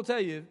 I'm going to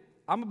tell you,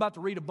 I'm about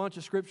to read a bunch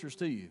of scriptures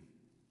to you.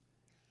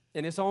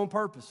 And it's on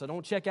purpose, so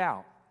don't check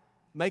out.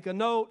 Make a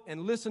note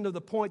and listen to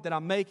the point that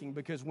I'm making,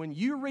 because when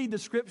you read the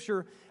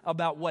scripture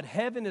about what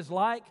heaven is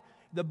like,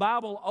 the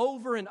Bible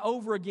over and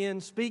over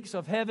again speaks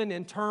of heaven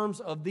in terms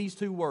of these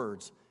two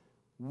words,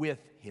 with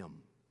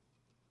him.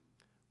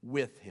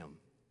 With him.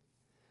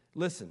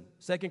 Listen,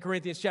 2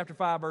 Corinthians chapter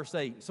 5, verse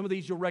 8. Some of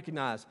these you'll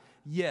recognize.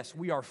 Yes,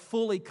 we are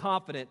fully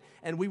confident,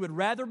 and we would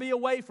rather be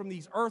away from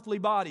these earthly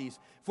bodies,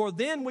 for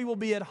then we will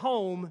be at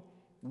home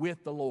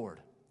with the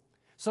Lord.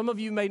 Some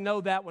of you may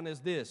know that one as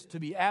this: to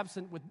be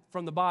absent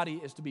from the body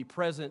is to be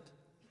present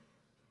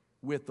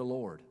with the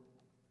Lord.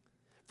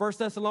 1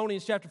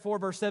 Thessalonians chapter 4,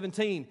 verse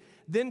 17,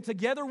 then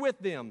together with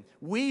them,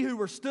 we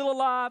who are still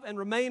alive and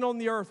remain on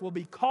the earth will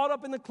be caught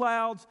up in the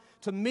clouds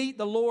to meet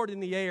the Lord in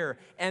the air,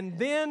 and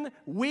then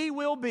we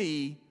will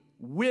be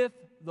with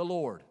the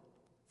Lord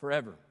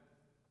forever.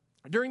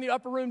 During the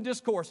upper room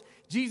discourse,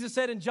 Jesus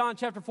said in John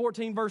chapter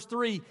 14, verse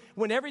 3,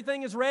 when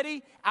everything is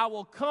ready, I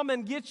will come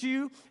and get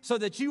you so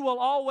that you will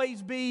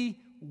always be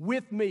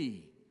with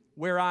me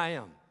where I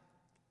am.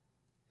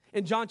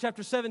 In John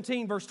chapter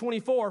 17, verse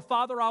 24,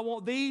 Father, I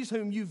want these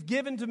whom you've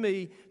given to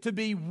me to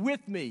be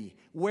with me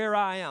where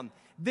I am.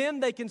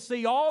 Then they can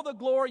see all the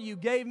glory you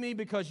gave me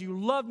because you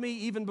loved me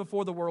even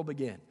before the world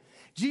began.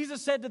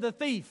 Jesus said to the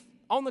thief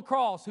on the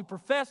cross who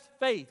professed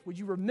faith, would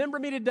you remember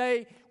me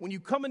today when you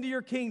come into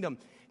your kingdom?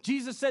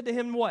 Jesus said to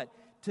him what?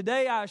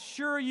 Today I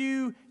assure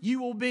you,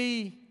 you will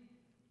be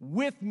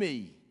with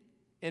me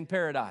in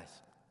paradise.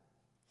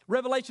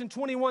 Revelation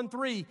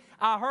 21:3,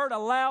 I heard a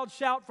loud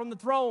shout from the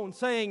throne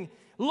saying,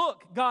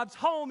 look, God's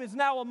home is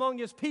now among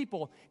his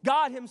people.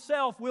 God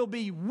himself will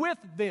be with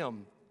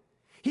them.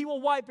 He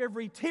will wipe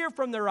every tear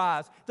from their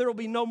eyes. There will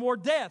be no more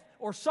death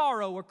or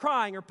sorrow or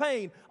crying or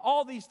pain.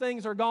 All these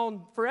things are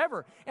gone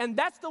forever. And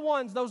that's the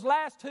ones, those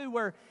last two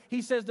where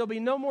he says there'll be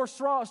no more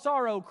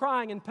sorrow,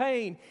 crying, and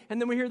pain.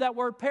 And then we hear that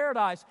word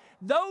paradise.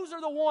 Those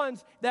are the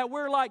ones that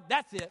we're like,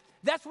 that's it.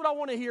 That's what I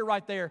want to hear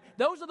right there.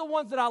 Those are the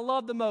ones that I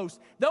love the most.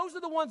 Those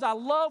are the ones I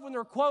love when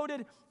they're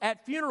quoted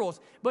at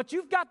funerals. But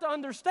you've got to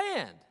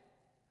understand,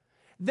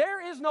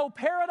 there is no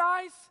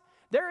paradise.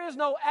 There is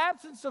no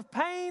absence of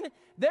pain.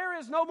 There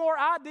is no more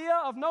idea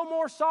of no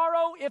more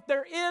sorrow if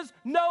there is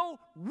no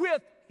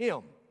with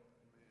him.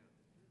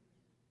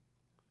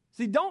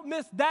 See, don't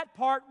miss that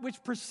part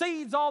which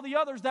precedes all the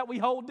others that we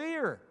hold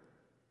dear.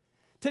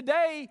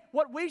 Today,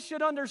 what we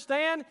should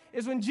understand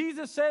is when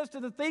Jesus says to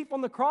the thief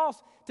on the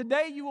cross,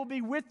 today you will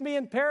be with me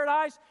in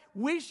paradise,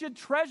 we should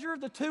treasure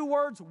the two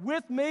words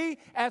with me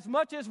as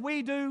much as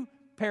we do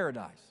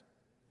paradise.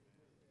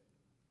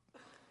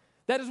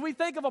 That as we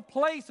think of a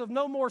place of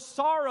no more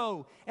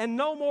sorrow and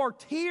no more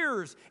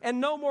tears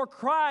and no more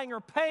crying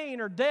or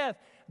pain or death,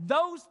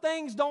 those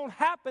things don't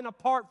happen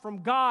apart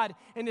from God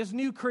and his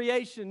new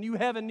creation, new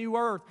heaven, new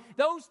earth.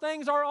 Those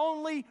things are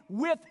only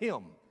with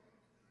him.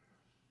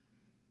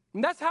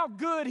 And that's how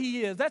good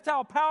he is. That's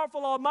how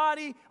powerful,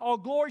 almighty, all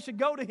glory should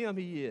go to him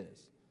he is.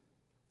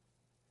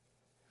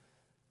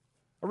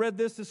 I read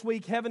this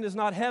week, heaven is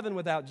not heaven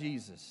without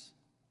Jesus.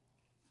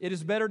 It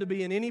is better to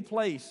be in any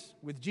place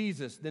with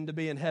Jesus than to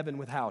be in heaven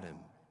without him.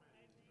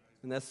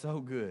 And that's so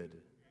good.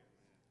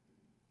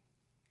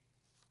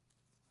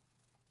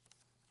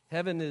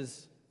 Heaven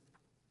is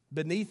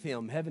beneath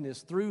him. Heaven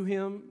is through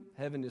him.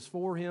 Heaven is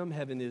for him.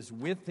 Heaven is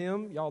with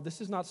him. Y'all, this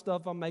is not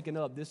stuff I'm making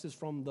up. This is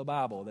from the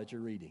Bible that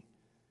you're reading.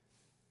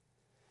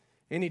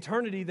 In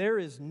eternity, there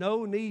is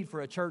no need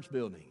for a church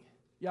building.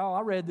 Y'all,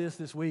 I read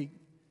this week.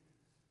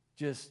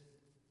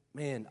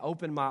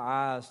 Open my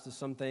eyes to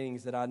some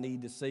things that I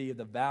need to see of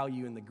the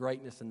value and the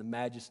greatness and the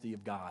majesty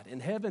of God. In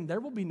heaven, there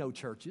will be no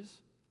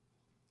churches.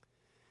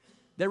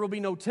 There will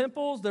be no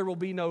temples. There will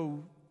be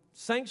no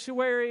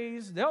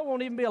sanctuaries. There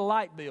won't even be a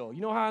light bill.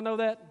 You know how I know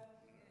that?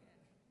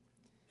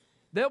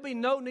 There'll be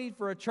no need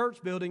for a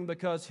church building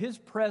because his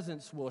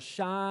presence will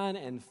shine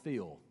and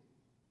fill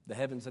the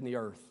heavens and the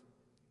earth.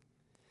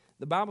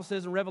 The Bible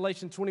says in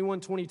Revelation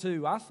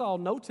 21:22, I saw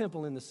no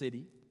temple in the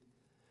city,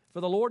 for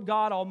the Lord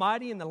God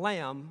Almighty and the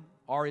Lamb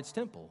are its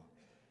temple.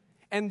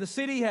 And the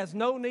city has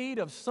no need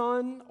of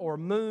sun or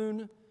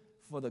moon,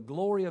 for the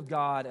glory of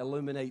God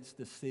illuminates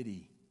the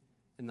city,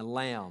 and the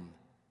Lamb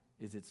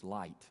is its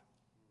light.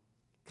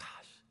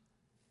 Gosh,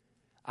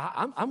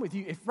 I'm with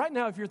you. If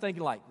you're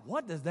thinking like,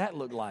 what does that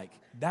look like?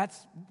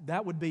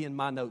 That would be in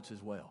my notes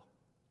as well.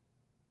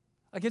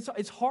 Like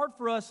it's hard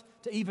for us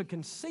to even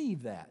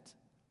conceive that,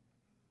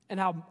 and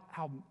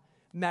how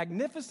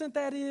magnificent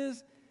that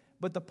is.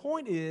 But the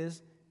point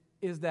is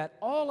that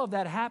all of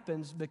that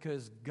happens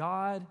because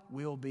God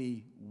will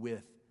be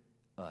with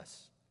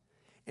us.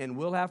 And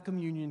we'll have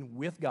communion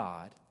with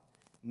God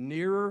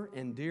nearer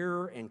and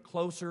dearer and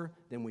closer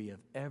than we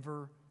have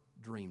ever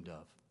dreamed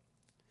of.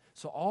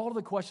 So all of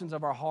the questions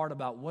of our heart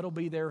about what will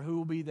be there, who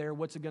will be there,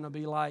 what's it going to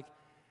be like,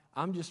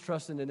 I'm just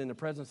trusting that in the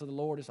presence of the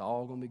Lord, it's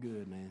all going to be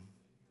good, man.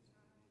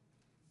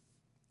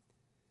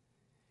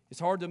 It's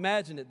hard to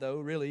imagine it, though,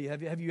 really.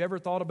 Have you ever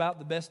thought about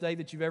the best day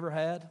that you've ever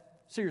had?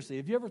 Seriously,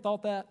 have you ever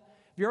thought that?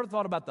 Have you ever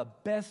thought about the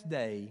best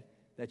day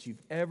that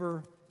you've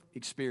ever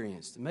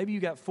experienced? Maybe you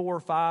got 4 or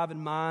 5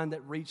 in mind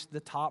that reached the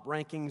top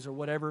rankings or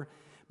whatever,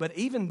 but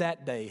even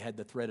that day had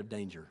the threat of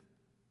danger.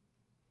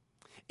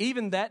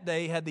 Even that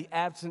day had the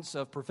absence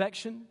of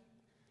perfection.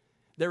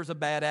 There was a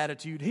bad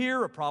attitude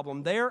here, a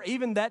problem there.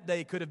 Even that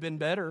day could have been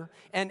better.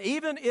 And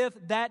even if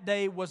that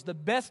day was the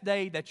best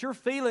day that your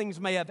feelings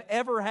may have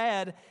ever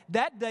had,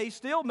 that day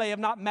still may have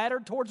not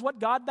mattered towards what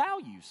God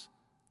values.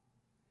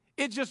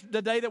 It's just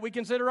the day that we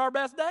consider our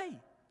best day.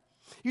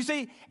 You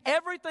see,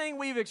 everything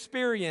we've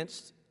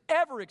experienced,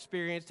 ever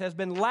experienced has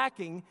been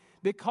lacking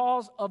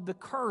because of the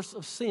curse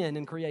of sin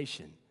in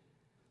creation.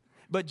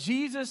 But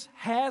Jesus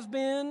has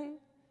been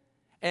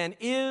and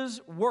is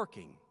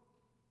working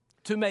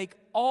to make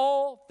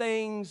all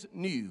things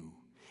new.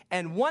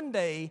 And one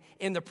day,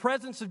 in the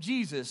presence of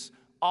Jesus,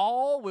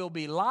 all will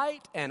be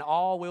light and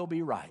all will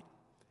be right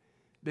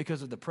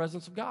because of the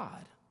presence of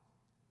God.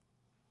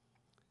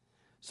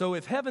 So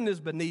if heaven is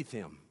beneath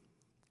him,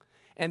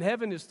 and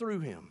heaven is through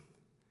him,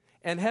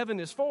 and heaven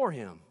is for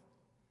him,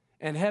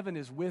 and heaven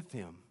is with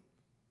him,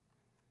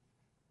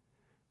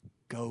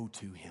 go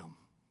to him.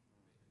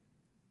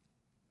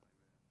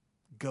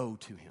 Go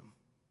to him.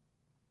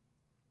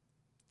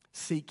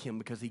 Seek him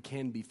because he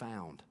can be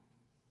found.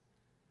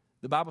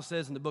 The Bible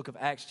says in the book of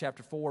Acts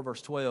chapter 4,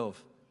 verse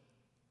 12,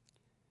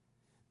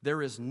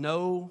 there is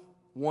no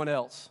one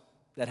else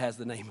that has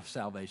the name of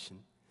salvation.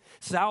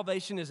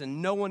 Salvation is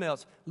in no one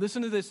else.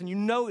 Listen to this, and you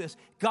know this.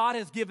 God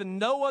has given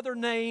no other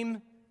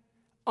name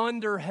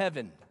under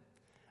heaven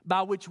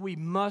by which we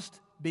must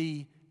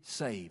be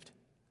saved.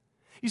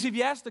 You see, if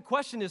you ask the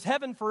question, is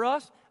heaven for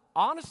us?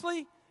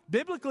 Honestly,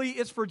 biblically,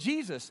 it's for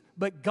Jesus.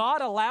 But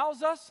God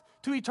allows us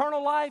to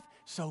eternal life,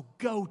 so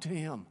go to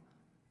him.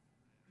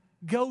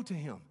 Go to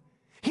him.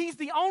 He's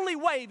the only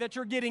way that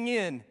you're getting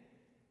in.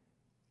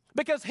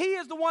 Because he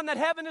is the one that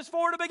heaven is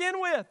for to begin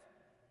with.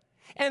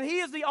 And he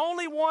is the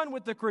only one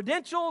with the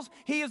credentials.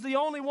 He is the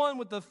only one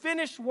with the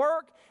finished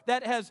work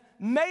that has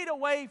made a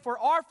way for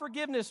our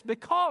forgiveness,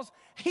 because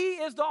he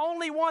is the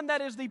only one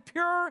that is the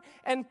pure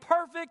and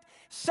perfect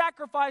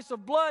sacrifice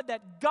of blood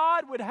that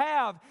God would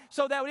have,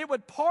 so that it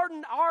would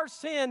pardon our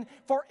sin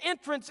for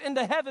entrance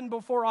into heaven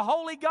before a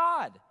holy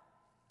God.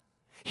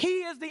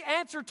 He is the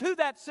answer to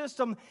that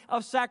system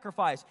of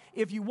sacrifice.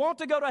 If you want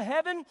to go to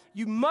heaven,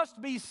 you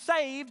must be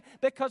saved,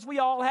 because we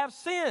all have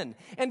sin.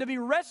 And to be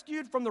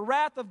rescued from the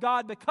wrath of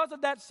God because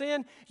of that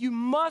sin, you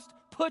must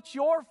put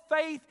your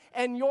faith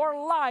and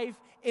your life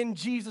in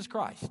Jesus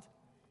Christ.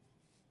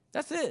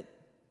 That's it.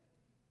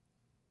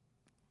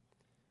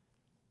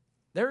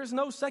 There is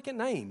no second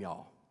name,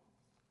 y'all.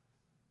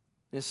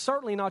 It's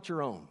certainly not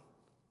your own.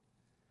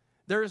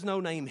 There is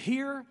no name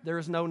here. There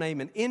is no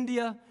name in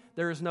India.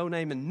 There is no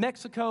name in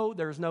Mexico.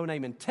 There is no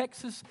name in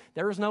Texas.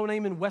 There is no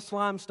name in West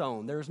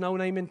Limestone. There is no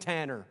name in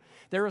Tanner.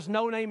 There is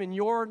no name in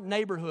your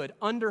neighborhood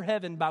under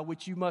heaven by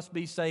which you must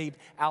be saved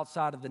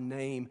outside of the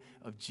name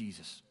of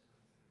Jesus,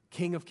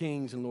 King of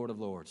kings and Lord of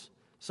lords.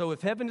 So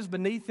if heaven is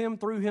beneath him,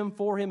 through him,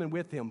 for him, and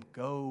with him,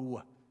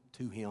 go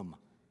to him.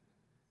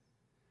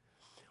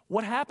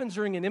 What happens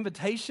during an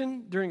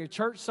invitation, during a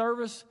church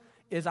service,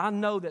 is I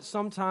know that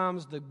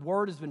sometimes the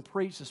word has been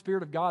preached, the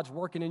Spirit of God's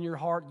working in your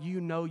heart,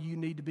 you know you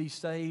need to be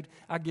saved.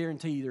 I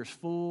guarantee you there's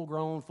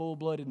full-grown,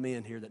 full-blooded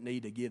men here that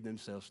need to give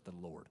themselves to the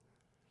Lord.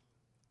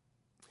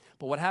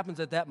 But what happens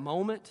at that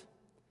moment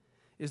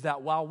is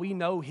that while we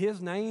know his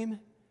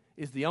name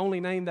is the only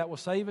name that will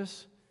save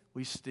us,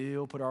 we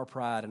still put our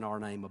pride and our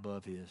name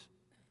above his.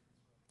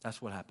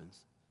 That's what happens.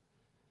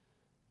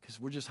 Because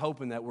we're just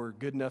hoping that we're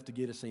good enough to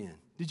get us in.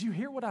 Did you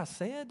hear what I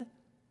said?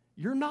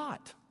 You're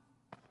not.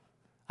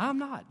 I'm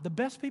not. The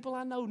best people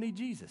I know need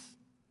Jesus.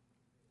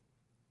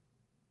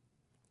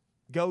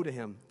 Go to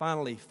him.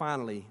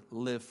 Finally,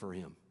 live for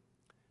him.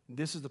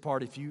 This is the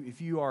part, if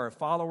you are a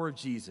follower of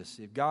Jesus,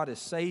 if God has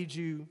saved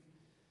you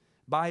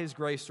by his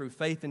grace through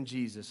faith in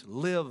Jesus,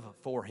 live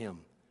for him.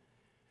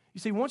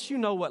 You see, once you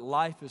know what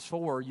life is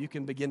for, you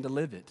can begin to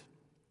live it.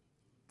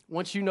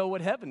 Once you know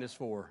what heaven is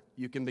for,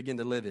 you can begin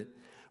to live it.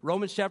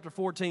 Romans chapter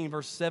 14,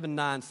 verse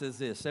 7-9 says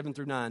this, 7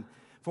 through 9.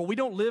 For we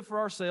don't live for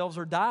ourselves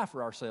or die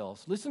for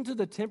ourselves. Listen to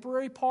the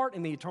temporary part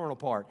and the eternal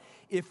part.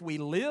 If we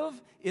live,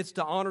 it's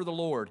to honor the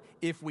Lord.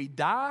 If we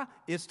die,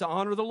 it's to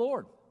honor the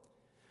Lord.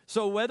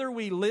 So whether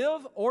we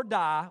live or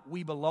die,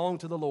 we belong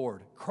to the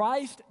Lord.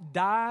 Christ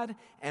died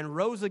and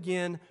rose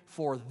again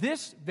for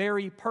this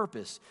very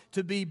purpose,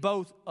 to be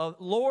both a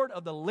Lord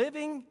of the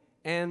living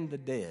and the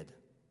dead,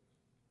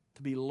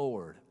 to be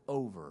Lord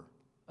over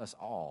us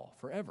all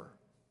forever.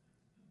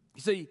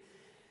 You see,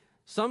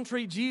 some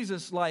treat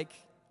Jesus like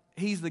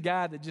he's the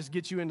guy that just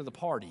gets you into the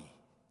party.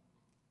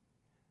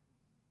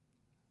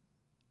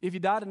 If you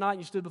died tonight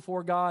and you stood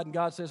before God and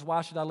God says,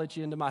 why should I let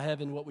you into my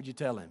heaven? What would you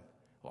tell him?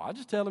 Well, I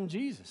just tell him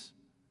Jesus.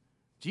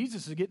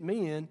 Jesus is getting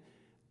me in.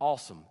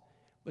 Awesome.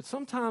 But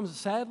sometimes,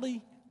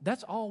 sadly,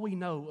 that's all we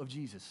know of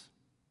Jesus.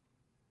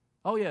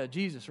 Oh yeah,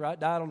 Jesus, right?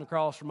 Died on the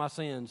cross for my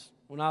sins.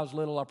 When I was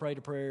little, I prayed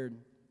a prayer.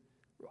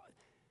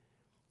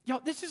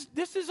 Y'all,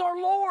 this is our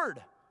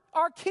Lord,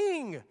 our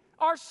King,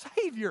 our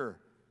Savior.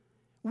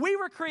 We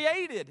were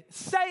created,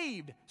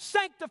 saved,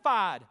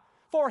 sanctified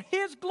for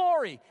his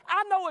glory.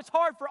 I know it's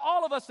hard for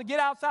all of us to get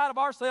outside of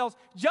ourselves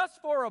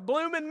just for a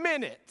blooming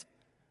minute.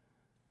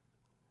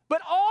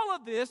 But all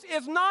of this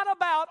is not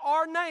about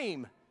our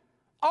name.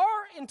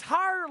 Our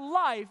entire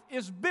life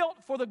is built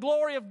for the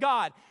glory of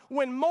God.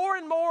 When more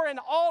and more and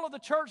all of the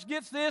church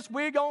gets this,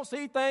 we're going to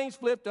see things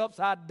flipped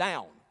upside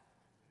down.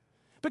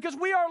 Because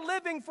we are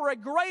living for a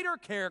greater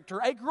character,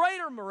 a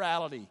greater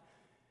morality.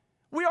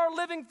 We are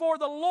living for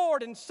the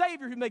Lord and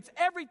Savior who makes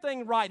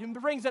everything right, who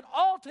brings it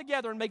all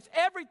together and makes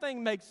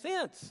everything make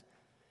sense.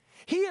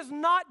 He is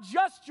not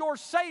just your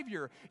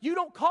Savior. You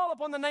don't call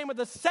upon the name of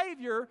the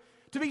Savior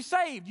to be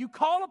saved. You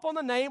call upon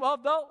the name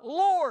of the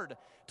Lord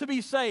to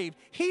be saved.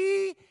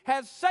 He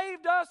has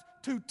saved us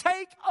to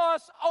take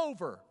us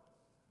over.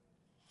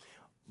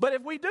 But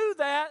if we do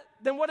that,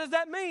 then what does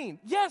that mean?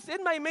 Yes,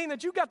 it may mean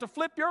that you've got to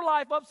flip your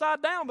life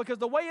upside down because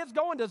the way it's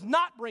going does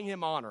not bring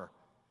Him honor.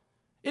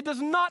 It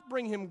does not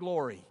bring Him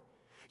glory.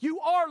 You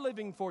are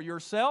living for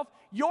yourself.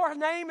 Your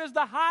name is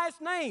the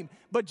highest name,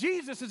 but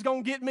Jesus is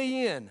going to get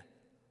me in.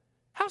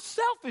 How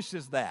selfish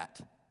is that?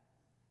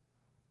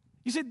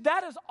 You see,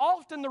 that is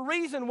often the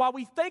reason why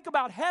we think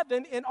about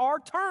heaven in our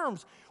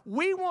terms.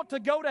 We want to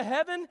go to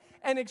heaven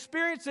and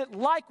experience it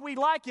like we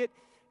like it.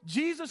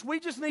 Jesus, we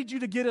just need you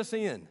to get us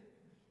in.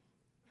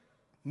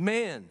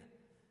 Man,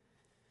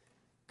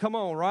 come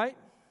on, right?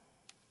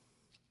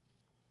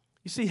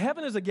 You see,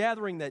 heaven is a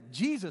gathering that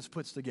Jesus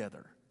puts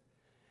together.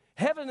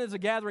 Heaven is a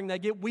gathering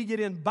that we get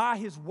in by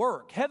His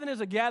work. Heaven is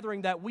a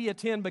gathering that we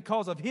attend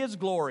because of His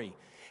glory.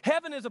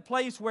 Heaven is a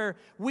place where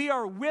we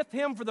are with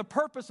Him for the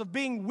purpose of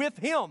being with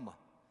Him.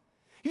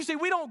 You see,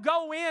 we don't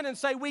go in and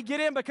say we get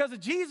in because of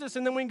Jesus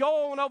and then we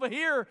go on over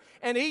here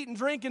and eat and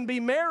drink and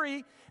be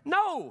merry.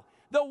 No,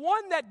 the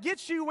one that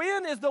gets you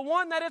in is the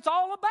one that it's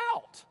all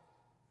about.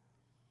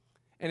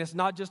 And it's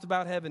not just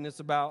about heaven, it's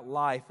about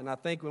life. And I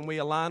think when we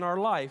align our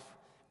life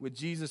with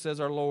Jesus as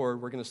our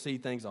Lord, we're going to see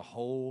things a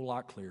whole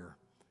lot clearer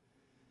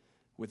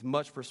with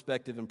much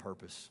perspective and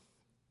purpose.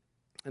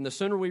 And the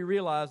sooner we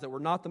realize that we're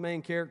not the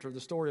main character of the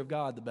story of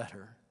God, the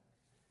better.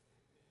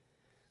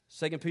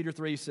 2 Peter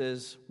 3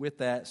 says, with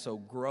that, so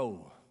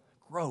grow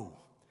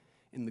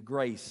in the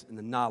grace and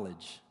the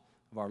knowledge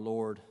of our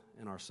Lord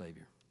and our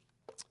Savior.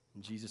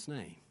 In Jesus'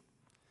 name,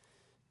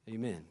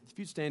 amen. If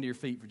you'd stand to your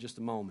feet for just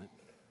a moment.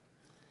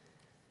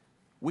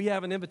 We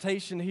have an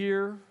invitation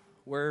here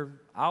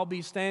where I'll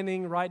be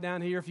standing right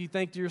down here. If you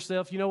think to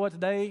yourself, you know what,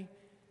 today,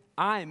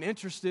 I am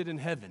interested in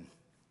heaven.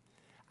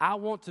 I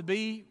want to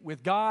be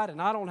with God,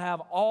 and I don't have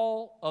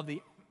all of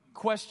the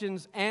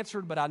questions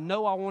answered, but I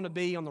know I want to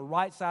be on the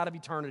right side of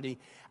eternity.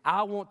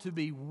 I want to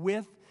be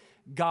with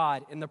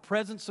God, in the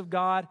presence of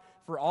God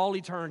for all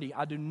eternity.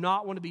 I do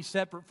not want to be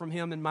separate from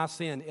Him in my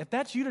sin. If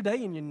that's you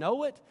today and you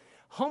know it,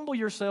 humble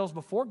yourselves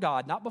before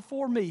God, not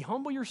before me.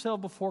 Humble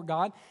yourself before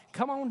God.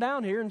 Come on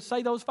down here and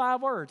say those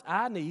 5 words.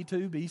 I need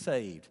to be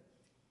saved.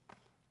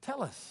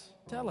 Tell us,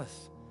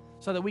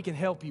 so that we can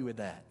help you with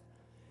that.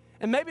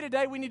 And maybe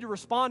today we need to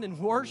respond in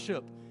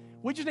worship.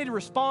 We just need to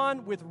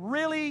respond with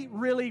really,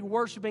 really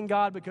worshiping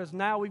God because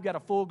now we've got a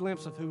full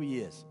glimpse of who He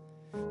is.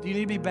 Do you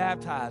need to be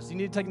baptized? Do you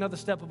need to take another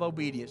step of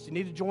obedience? Do you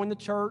need to join the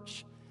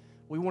church?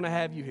 We want to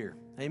have you here.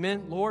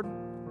 Amen. Lord,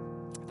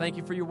 thank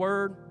you for your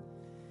word.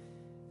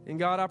 And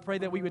God, I pray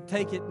that we would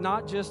take it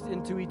not just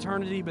into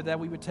eternity, but that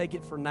we would take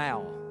it for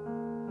now.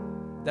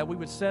 That we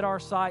would set our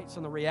sights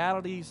on the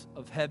realities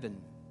of heaven.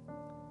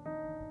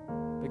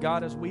 But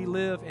God, as we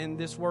live in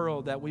this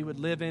world, that we would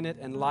live in it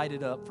and light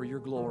it up for your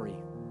glory.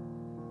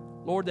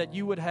 Lord, that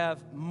you would have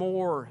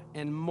more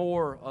and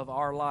more of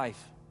our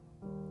life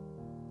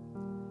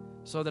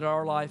so that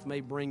our life may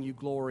bring you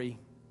glory,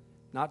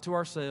 not to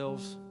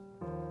ourselves,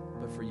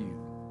 but for you.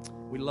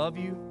 We love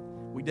you.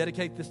 We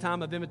dedicate this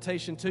time of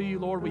invitation to you,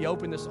 Lord. We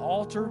open this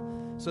altar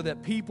so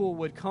that people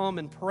would come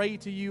and pray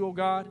to you, oh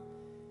God.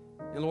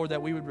 And Lord,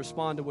 that we would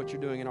respond to what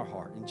you're doing in our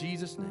heart. In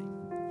Jesus' name,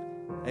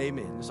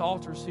 amen. This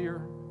altar is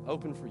here,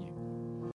 open for you.